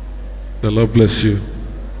 The Lord bless you.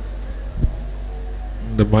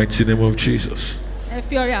 In the mighty name of Jesus. Ẹ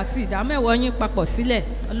fi ọrẹ àti ìdámẹ́wàá yín papọ̀ sílẹ̀.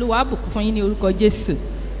 Olúwa á bùkún fún yín ní orúkọ Jésù.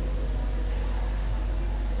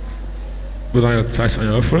 Put down your tithes and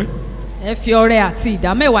your offering. Ẹ fi ọrẹ àti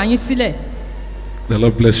ìdámẹ́wàá yín sílẹ̀. The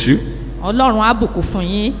Lord bless you. Ọlọ́run á bùkún fún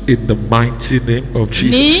yín. In the mighty name of Ní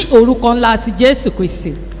Jesus. orúkọ ńlá ti Jésù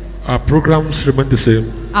Kristi. Our programs remain the same.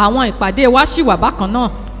 Àwọn ìpàdé wa ṣì wà bákan náà.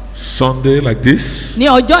 Sunday like this Ní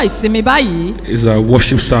ọjọ́ ìsinmi báyìí, is our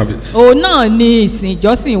worship service. òun náà ni ìsìn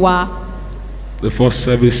ìjọsìn wa. The first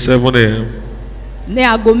service 7 a.m. Ní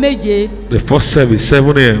aago méje, The first service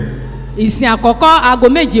 7 a.m. ìsìn àkọ́kọ́ aago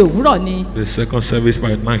méje òwúrọ̀ ni. The second service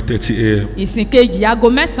by 9:30 a.m. Ìsìn kejì aago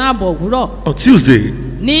mẹ́sàn-án àbọ̀ òwúrọ̀. On Tuesday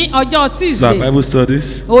Ní ọjọ́ is our Tuesday, Bible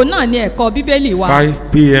studies, òun náà ni ẹ̀kọ́ Bíbélì wa.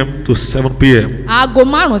 5 p.m. to 7 p.m. Aago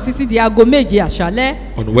márùn-ún títí di aago méje àṣálẹ́.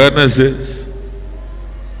 On Wednesdays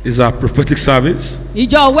is our prophetic service,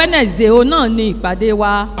 Ìjọ Wednesday òun náà ni ìpàdé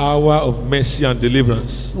wa. hour of mercy and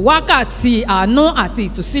deliverance, Wákàtí àánú àti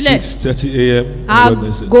ìtúsílẹ̀. 6:30 a.m. on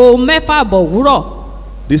Wednesday. Aago mẹ́fà àbọ̀ òwúrọ̀.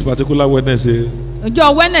 This particular Wednesday,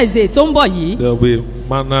 Ìjọ Wednesday tó ń bọ̀ yìí, there will be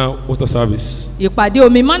manna water service ìpàdé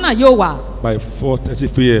omi mánà yóò wà by 4:30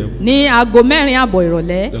 p.m. ní aago mẹ́rin àbọ̀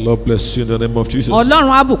ìrọ̀lẹ́. The Lord bless you in the name of Jesus. Ọlọ́run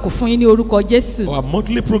á bùkún fún yín ní orúkọ Jésù. Our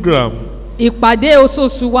monthly program ìpàdé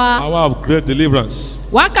oṣooṣù wa. Hour of great deliverance.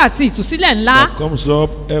 Wákàtí ìtúsílẹ̀ ńlá. That comes up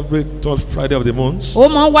every third Friday of the month. Ó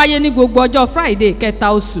máa ń wáyé ní gbogbo ọjọ́ Friday kẹta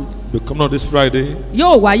oṣù. Be coming on this Friday.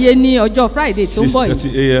 Yóò wáyé ní ọjọ́ Friday tó ń bọ̀ yìí.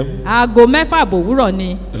 6:30 a.m. Aago 6:00 òwúrọ̀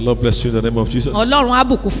ni. The Lord bless you in the name of Jesus. Ọlọ́run á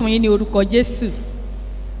bùkún fún yín ní orúkọ Jésù.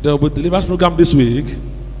 There will be deliverance program this week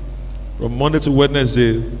from Monday to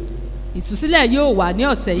Wednesday. Ìtúsílẹ̀ yóò wà ní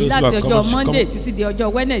ọ̀sẹ̀ yìí láti ọjọ́ Monday títí di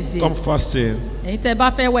ọjọ́ Wednesday. Come fasting. Ẹ̀yin tẹ́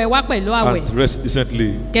bá fẹ́ wá ẹ wá pẹ̀lú àwẹ̀. And rest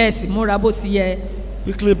decently. Kẹ́ẹ̀sì múra bó ti yẹ.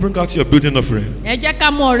 Quickly bring out your building offering. Ẹ jẹ́ ká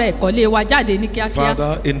mú ọrẹ ìkọ́lé wa jáde ní kíákíá.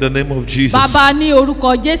 Father, in the name of Jesus. Bàbá ní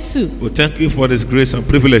orúkọ Jésù. We thank you for this grace and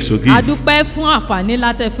privilege to give. A dúpẹ́ fún àǹfààní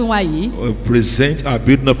láti fún wa yìí. We present our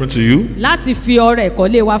building offering to you. Láti fi ọrẹ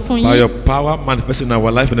ìkọ́lé wa fún By yín. your power manifested in our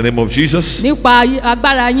life in the name of Jesus. Nípa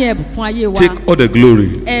agbára yín ẹ̀bùn fún ayé wa. Take all the glory.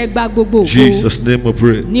 Ẹ gba gbogbo ògo. Jesus' name we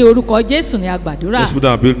pray. Ní orúkọ Jésù ni a gbàdúrà. Let's put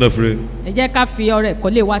our building offering. Ẹ jẹ́ ká fi ọrẹ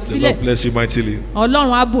ìkọ́lé wa The sílẹ̀. Lord bless you mightily.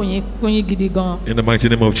 Ọlọ́run á bùn yín kún yín gidi gan. In the mighty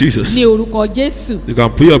name of Jesus. Ní orúkọ Jésù. You can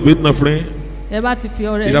put your building offering Ẹ bá ti fi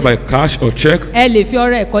ọrẹ either by cash or check ẹ lè fi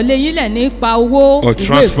ọrẹ ìkọ́lé yín lẹ̀ nípa owó or ìwé.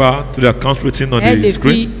 transfer to the account written on Ẹ lè the fi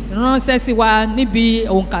screen. ránṣẹ́ sí wa níbi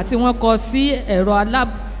òǹkà tí wọ́n kọ sí ẹ̀rọ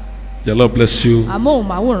The Lord bless you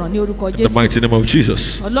amóhùnmáwòrán ní orúkọ in the Jésù. mighty name of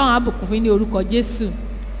Jesus. Ọlọ́run á bùkún fún yín ní orúkọ Jésù.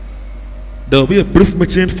 There will be a brief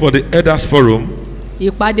meeting for the Elders Forum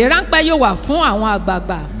Ìpàdé ráńpẹ́ yóò wà fún àwọn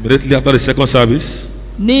àgbààgbà immediately after the second service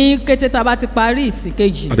ní kété tá a bá ti parí ìsìn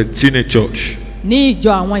kejì at the Teenage Church. ní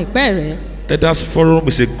ìjọ àwọn ìpẹ́ rẹ̀. Elders Forum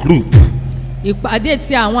is a group Ìpàdé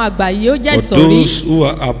tí àwọn àgbà yìí ó jẹ́ for ìsọ̀rí. those who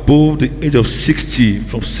are above the age of 60,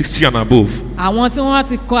 from 60 and above. Àwọn tí wọ́n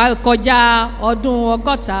ti kọjá ọdún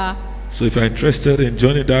 60. So if you are interested in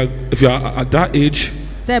joining that, if you are at that age,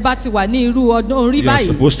 Tẹ́ bá ti wà ní irú ọdún orí you are báyìí.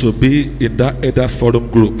 supposed to be in that Elders Forum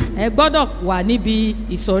group. Ẹ gbọ́dọ̀ wà níbi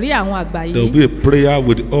ìsọ̀rí àwọn àgbà There will yìí. be a prayer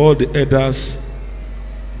with all the elders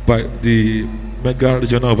by the mega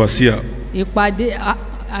regional overseer. Ìpàdé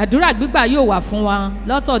àdúrà gbígbà yóò wà fún wa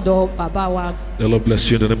lọ́tọ̀dọ̀ bàbá wa. The Lord bless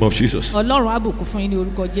you in the name of Jesus. Ọlọ́run á bùkún fún yín ní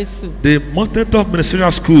orúkọ Jésù. The mountaintop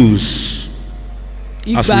ministerial schools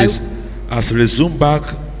Ìgbà has resumed back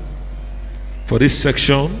for this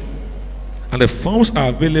section, and the forms are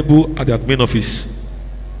available at the admin office.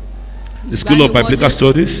 The School of Biblical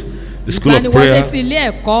Studies, the School of ìgbaniwọlé Prayer, sí ilé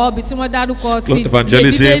ẹ̀kọ́ bí tí wọ́n dárúkọ School ti of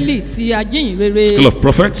Evangelism, ilé Bíbélì ti Ajíhìnrere School of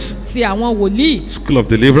Prophets, ti àwọn wòlíì School of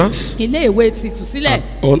Deliverance, ilé ìwé ti ìtúsílẹ̀ and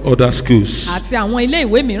all other schools. àti àwọn ilé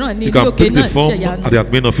ìwé mìíràn ní You ilé can òkè pick the náà form ṣẹ̀yànú. at the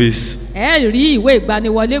admin office. Ẹ rí ìwé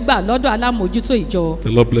ìgbaniwọlé gbà lọ́dọ̀ alámòójútó ìjọ. The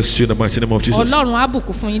Lord bless you in the mighty name of Jesus. Ọlọ́run á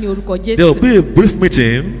bùkún fún yín ní orúkọ There will Jésù. be a brief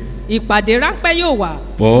meeting Ìpàdé ráńpẹ́ yóò wà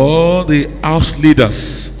for the house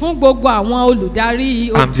leaders, fún gbogbo àwọn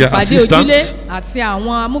olùdarí And their ìpàdé assistants. ojúlé àti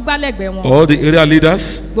àwọn amúgbálẹ́gbẹ̀ẹ́ wọn. all the area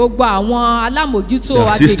leaders, Gbogbo àwọn alámòójútó The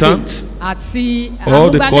agbègbè assistant, àti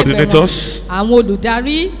all the amúgbálẹ́gbẹ̀ẹ́ wọn. coordinators Àwọn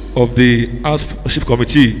olùdarí of the house worship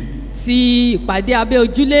committee. ti ìpàdé abẹ́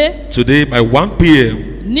ojúlé Today by 1 p.m.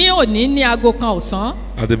 ní òní ní aago kan ọ̀sán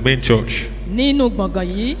at the main church. nínú gbọ̀ngàn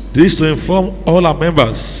yìí. This is to inform all our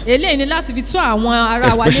members, Eléyìí ni láti fi tó àwọn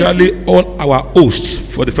ará wa létí. especially all our hosts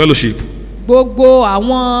for the fellowship, Gbogbo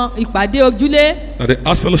àwọn ìpàdé ojúlé that the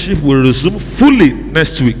house fellowship will resume fully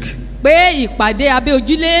next week. pé ìpàdé abẹ́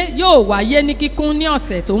ojúlé yóò wáyé ní kíkún ní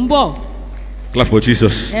ọ̀sẹ̀ tó ń bọ̀. Clap for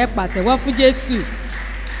Jesus. Ẹ pàtẹ́wọ́ fún Jésù.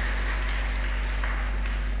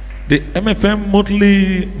 The MFM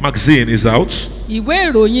monthly magazine is out,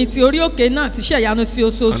 Ìwé ìròyìn ti orí òkè náà ti ṣẹ̀yánu tí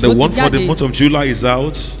and oṣooṣù the ó one ti for the jáde. month of July is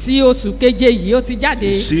out. Tí oṣù keje yìí ó ti jáde.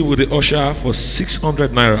 You see with the usher for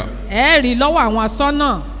 600 naira. Ẹ rí lọ́wọ́ àwọn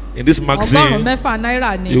asọ́nà In this 1,600 magazine,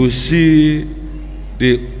 náírà ni. you will see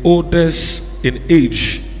the oldest in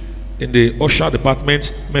age in the usher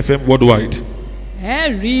department MFM worldwide.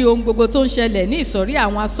 Ẹ rí ohun gbogbo tó ń ṣẹlẹ̀ ní ìsọ̀rí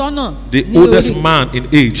àwọn asọ́nà. The ní oldest orí- man in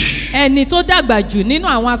age. Ẹni tó dàgbà jù nínú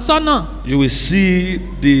àwọn asọ́nà. You will see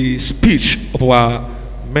the speech of our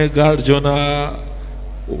mega regional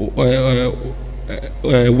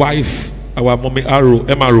wife, our mommy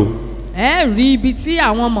MRO. Ẹ rí ibi tí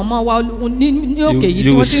àwọn mọ̀mọ́ wa ní òkè yìí tí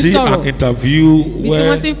You will wọ́n ti ń see sọ̀rọ̀. an interview Ibi tí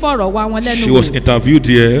wọ́n ti where ń fọ̀rọ̀ wá wọn lẹ́nu she was wò. interviewed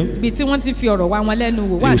there. Ibi tí wọ́n ti fi ọ̀rọ̀ wá wọn lẹ́nu wò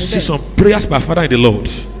You wà will see níbẹ̀. some prayers by Father in the Lord.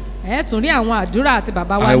 Ẹ tún rí àwọn àdúrà àti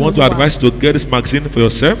bàbá wa I want to Olúwa. advise you to get this magazine for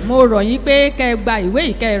yourself Mo rọ̀ yín pé kẹ́ ẹ gba ìwé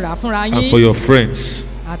yìí kẹ́ ẹ rà fúnra and for yín your friends.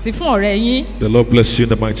 àti fún ọ̀rẹ́ yín. The Lord bless you in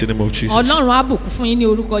the mighty name of Jesus. Ọlọ́run á bùkún fún yín ní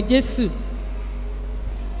orúkọ Jésù.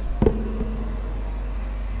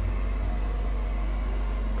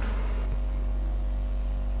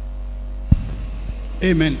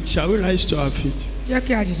 Amen. Shall we rise to our feet? Jẹ́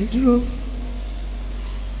kí a dìde dúró.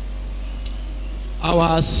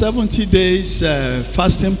 Our 70 days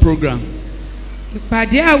fasting program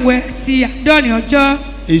ìpàdé àwẹ̀ ti àádọ́rin ọjọ́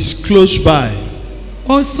is close by.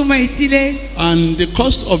 ó ń súnmọ́ etílé. And the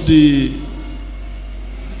cost of the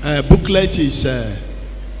booklet is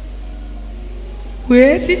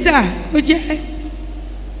ìwé títà ó jẹ́.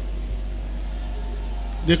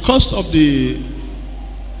 the cost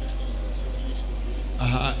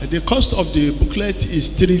of the booklet is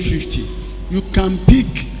 $350. You can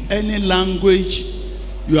pick any language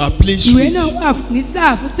you are pleased ìwé with. náà wà ní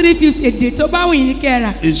sáà fún $350 èdè tó bá wù yín ní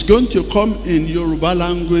kẹ́ra. It's going to come in Yoruba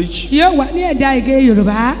language, yóò wà ní ẹ̀dá èdè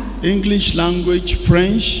Yorùbá. English language,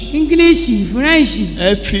 French, English, French.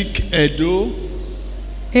 Efik, Edo,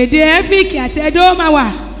 èdè Efik àti Edo máa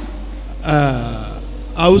wà.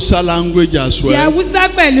 Hausa language as èdè well. Hausa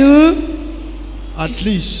pẹ̀lú. At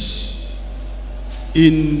least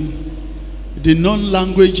in the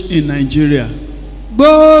non-language in Nigeria.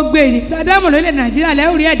 gbogbo èdè tí Ádámù lórílẹ̀ Nàìjíríà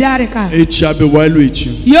lẹ́wọ̀n rí ẹ̀dá rẹ̀ kà. It shall be well with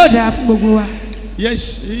you. yóò dára fún gbogbo wa.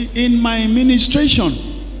 Yes, in my ministration,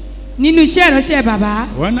 nínú iṣẹ́ ìránṣẹ́ bàbá.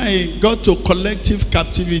 when I got to collective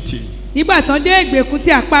captivity, nígbà tán dé ìgbèkùn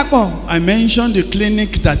tí àpapọ̀. I mentioned the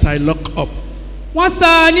clinic that I lock up. wọ́n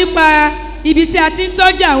sọ nípa ibi tí a ti ń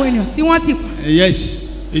tọ́jú àwọn ènìyàn tí wọ́n ti pa. Yes,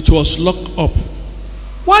 it was locked up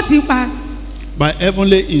wọ́n ti pa. by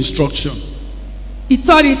heavenly instruction.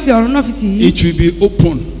 ìtọ́ni ti ọ̀run náà fi tì í. It will be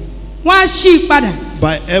open wọ́n á ṣí i padà.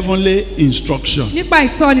 by heavenly instruction. nípa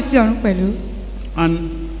ìtọ́ni ti ọ̀run pẹ̀lú. And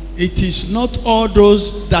it is not all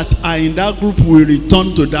those that are in that group will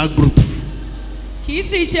return to that group. kì í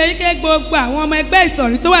sì ṣe wípé gbogbo àwọn ọmọ ẹgbẹ́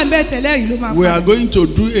ìsọ̀rí tó wà níbẹ̀ tẹ́lẹ̀ rí ló máa We are padà. going to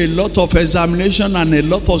do a lot of examination and a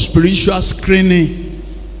lot of spiritual screening.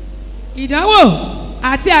 ìdánwò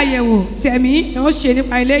àti àyẹ̀wò tẹ̀mí ni wọ́n ṣe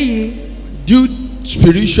nípa eléyìí. Due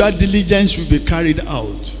spiritual diligence will be carried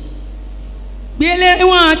out. gbélé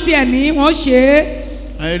wọn ti ẹ̀mí wọ́n ṣe é.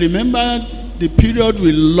 I remember the period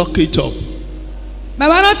we lock it up.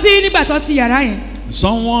 bàbá rántí nígbà tó ti yàrá yẹn.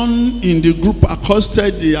 Someone in the group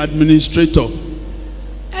accosted the administrator.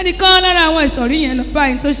 ẹnìkan lára àwọn ìsọ̀rí yẹn lọ bá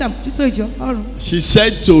ẹni tó ṣàmójútó ìjọ ọ̀run. She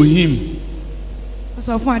said to him ó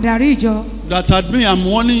sọ fún adarí ìjọ. that admin, I'm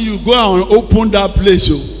warning you, go and open that place.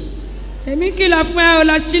 Oh. èmi kìlọ̀ fún ẹ o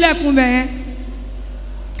lọ sílẹ̀kùn bẹ̀ yẹn.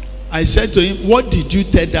 I said to him, what did you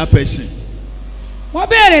tell that person? wọ́n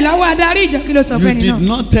béèrè lọ́wọ́ adarí ìjọ kí ló sọ You fẹ́ni did náà.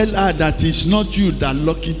 not tell her that it's not you that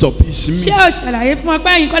lock it up, it's me. ṣé o ṣàlàyé fún ọ pé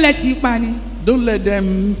ẹ̀yin kọ́lẹ̀ tí í pa ni. Don't let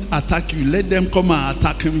them attack you, let them come and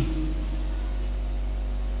attack me.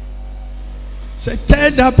 Say, tell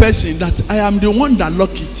that person that I am the one that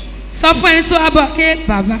lock it. sọ fún ẹni tó wá bọ̀ pé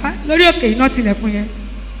bàbá lórí òkè iná tilẹ̀kùn yẹn.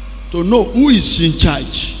 To know who is in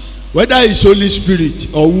charge, whether it's Holy Spirit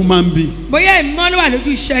or human being. bóyá ìmọ̀ ló wà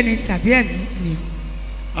lójú iṣẹ́ ni tàbí ẹ̀mí ènìyàn.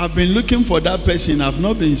 I've been looking for that person. I've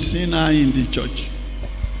not been seeing her in the church.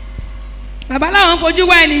 bàbá làwọn fojú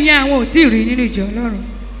wá ènìyàn àwọn ò tí ì rí nínú ìjọ Ọlọ́run.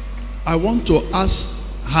 I want to ask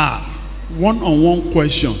her one-on-one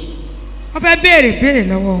question. wọ́n fẹ́ béèrè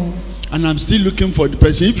lọ́wọ́ wọn. And I'm still looking for the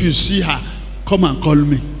person. If you see her, come and call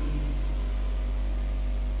me.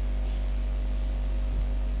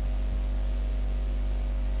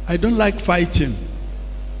 I don't like fighting.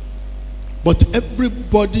 But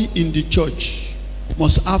everybody in the church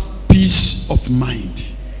must have peace of mind.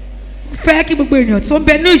 fẹ́ kí gbogbo ènìyàn tó ń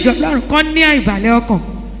bẹ ní ìjọ Ọlọ́run kan ní ìbàlẹ̀ ọkàn.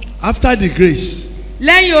 After the grace,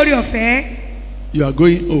 lẹ́yìn orí ọ̀fẹ́ you are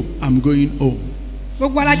going home. I'm going home.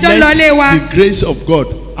 gbogbo alájọ́ lọ lé wa. Let the grace of God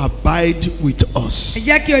abide with us. ẹ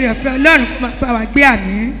jẹ́ kí orí ọ̀fẹ́ Ọlọ́run kó máa bá wa gbé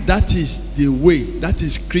àmì. That is the way. That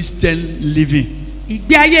is Christian living.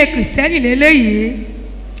 ìgbé ayé kìrìsìtẹ́nì lélẹ́yìí.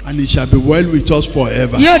 And it shall be well with us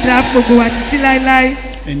forever. yóò dára fún gbogbo wa títí láéláé.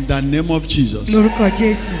 In the name of Jesus. lórúkọ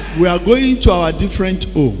Jésù. We are going to our different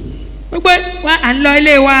home. gbogbo wa à ń lọ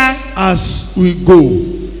ilé wa. As we go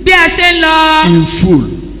bí a ṣe ń lọ in full,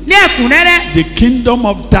 ní ẹ̀kúnrẹ́rẹ́. the kingdom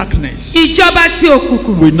of darkness ìjọba tí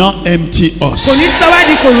òkùnkùn will not empty kò ní us. sọ wá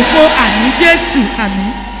di kòròfo àmì Jésù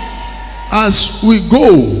àmì. As we go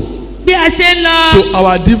bí a ṣe ń lọ to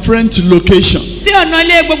our different locations, sí ọ̀nà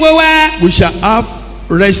ilé gbogbo wa. we shall have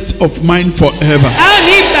rest of mind forever. a ó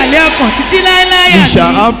ní ìgbàlẹ̀ ọkàn títí láéláé We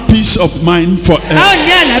shall àmì. have peace of mind a ó forever.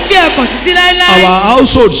 ní àlàáfíà ọkàn títí láéláé. Our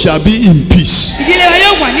household shall be in peace. ìdílé wa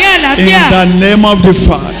yóò wà ní In àlàáfíà. the name of the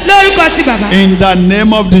Father, lórúkọ ti bàbá. in the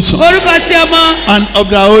name of the Son, orúkọ ti ọmọ and of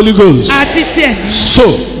the Holy Ghost. àti ti ẹ̀mí. So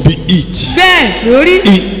be it. bẹ́ẹ̀ lórí.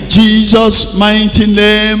 In Jesus' mighty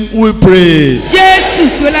name we pray. Jésù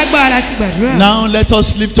tí ó lágbára láti gbàdúrà. Now let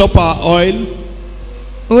us lift up our oil.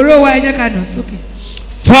 òró wa ẹ jẹ́ ká nà sókè.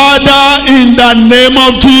 Father, in the name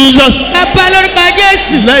of Jesus,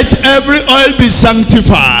 let every oil be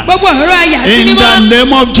sanctified. In the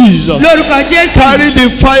name of Jesus, carry the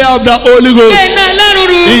fire of the Holy Ghost.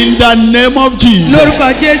 In the name of Jesus,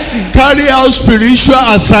 carry out spiritual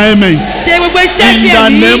assignment. In the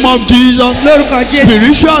name of Jesus,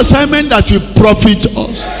 spiritual assignment that will profit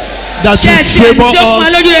us, that will favor us,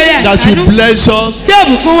 that will bless us.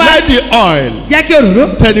 Let the oil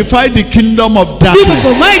terrify the kingdom of darkness.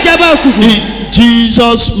 In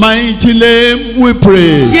Jesus' mighty name we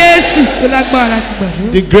pray.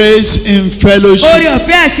 The grace in fellowship,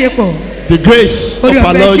 the grace of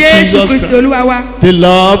our Lord Jesus Christ, the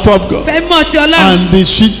love of God, and the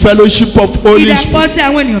sweet fellowship of Holy Spirit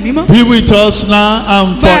be with us now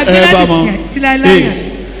and forevermore. Amen.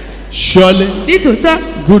 Surely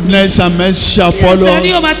goodness and mercy shall follow us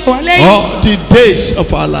all the days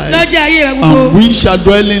of our life, and we shall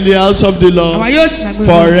dwell in the house of the Lord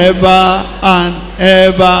forever and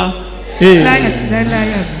ever. Amen.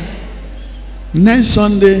 Next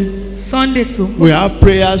Sunday, we have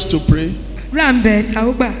prayers to pray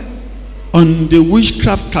on the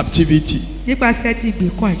witchcraft captivity.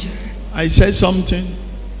 I said something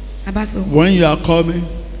when you are coming.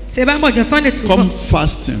 Come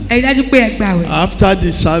fasting. After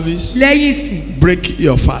the service, break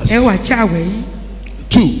your fast. 2.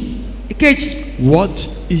 What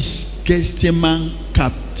is GETHSEMANE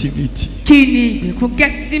captivity?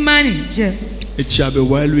 It shall be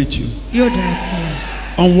well with you.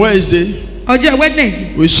 On Wednesday,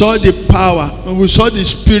 we saw the power, we saw the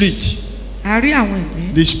spirit.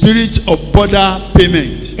 The spirit of border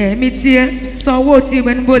payment.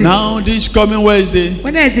 Now this coming Wednesday,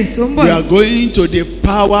 we are going to the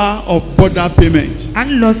power of border payment.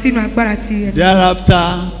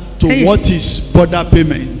 Thereafter, to what is border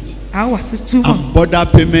payment and border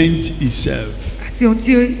payment itself. 3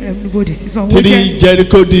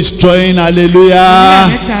 Jericho destroying. Hallelujah.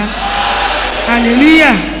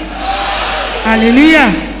 Hallelujah.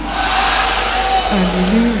 Hallelujah.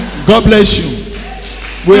 Hallelujah. God bless you.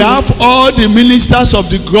 We have all the ministers of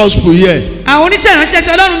the gospel here.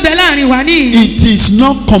 It is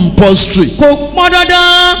not compulsory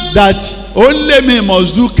that only me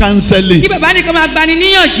must do counseling. We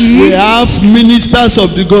have ministers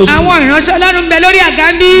of the gospel.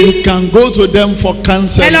 You can go to them for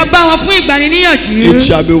counseling. It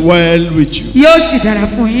shall be well with you.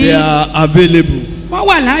 They are available.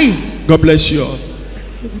 God bless you all.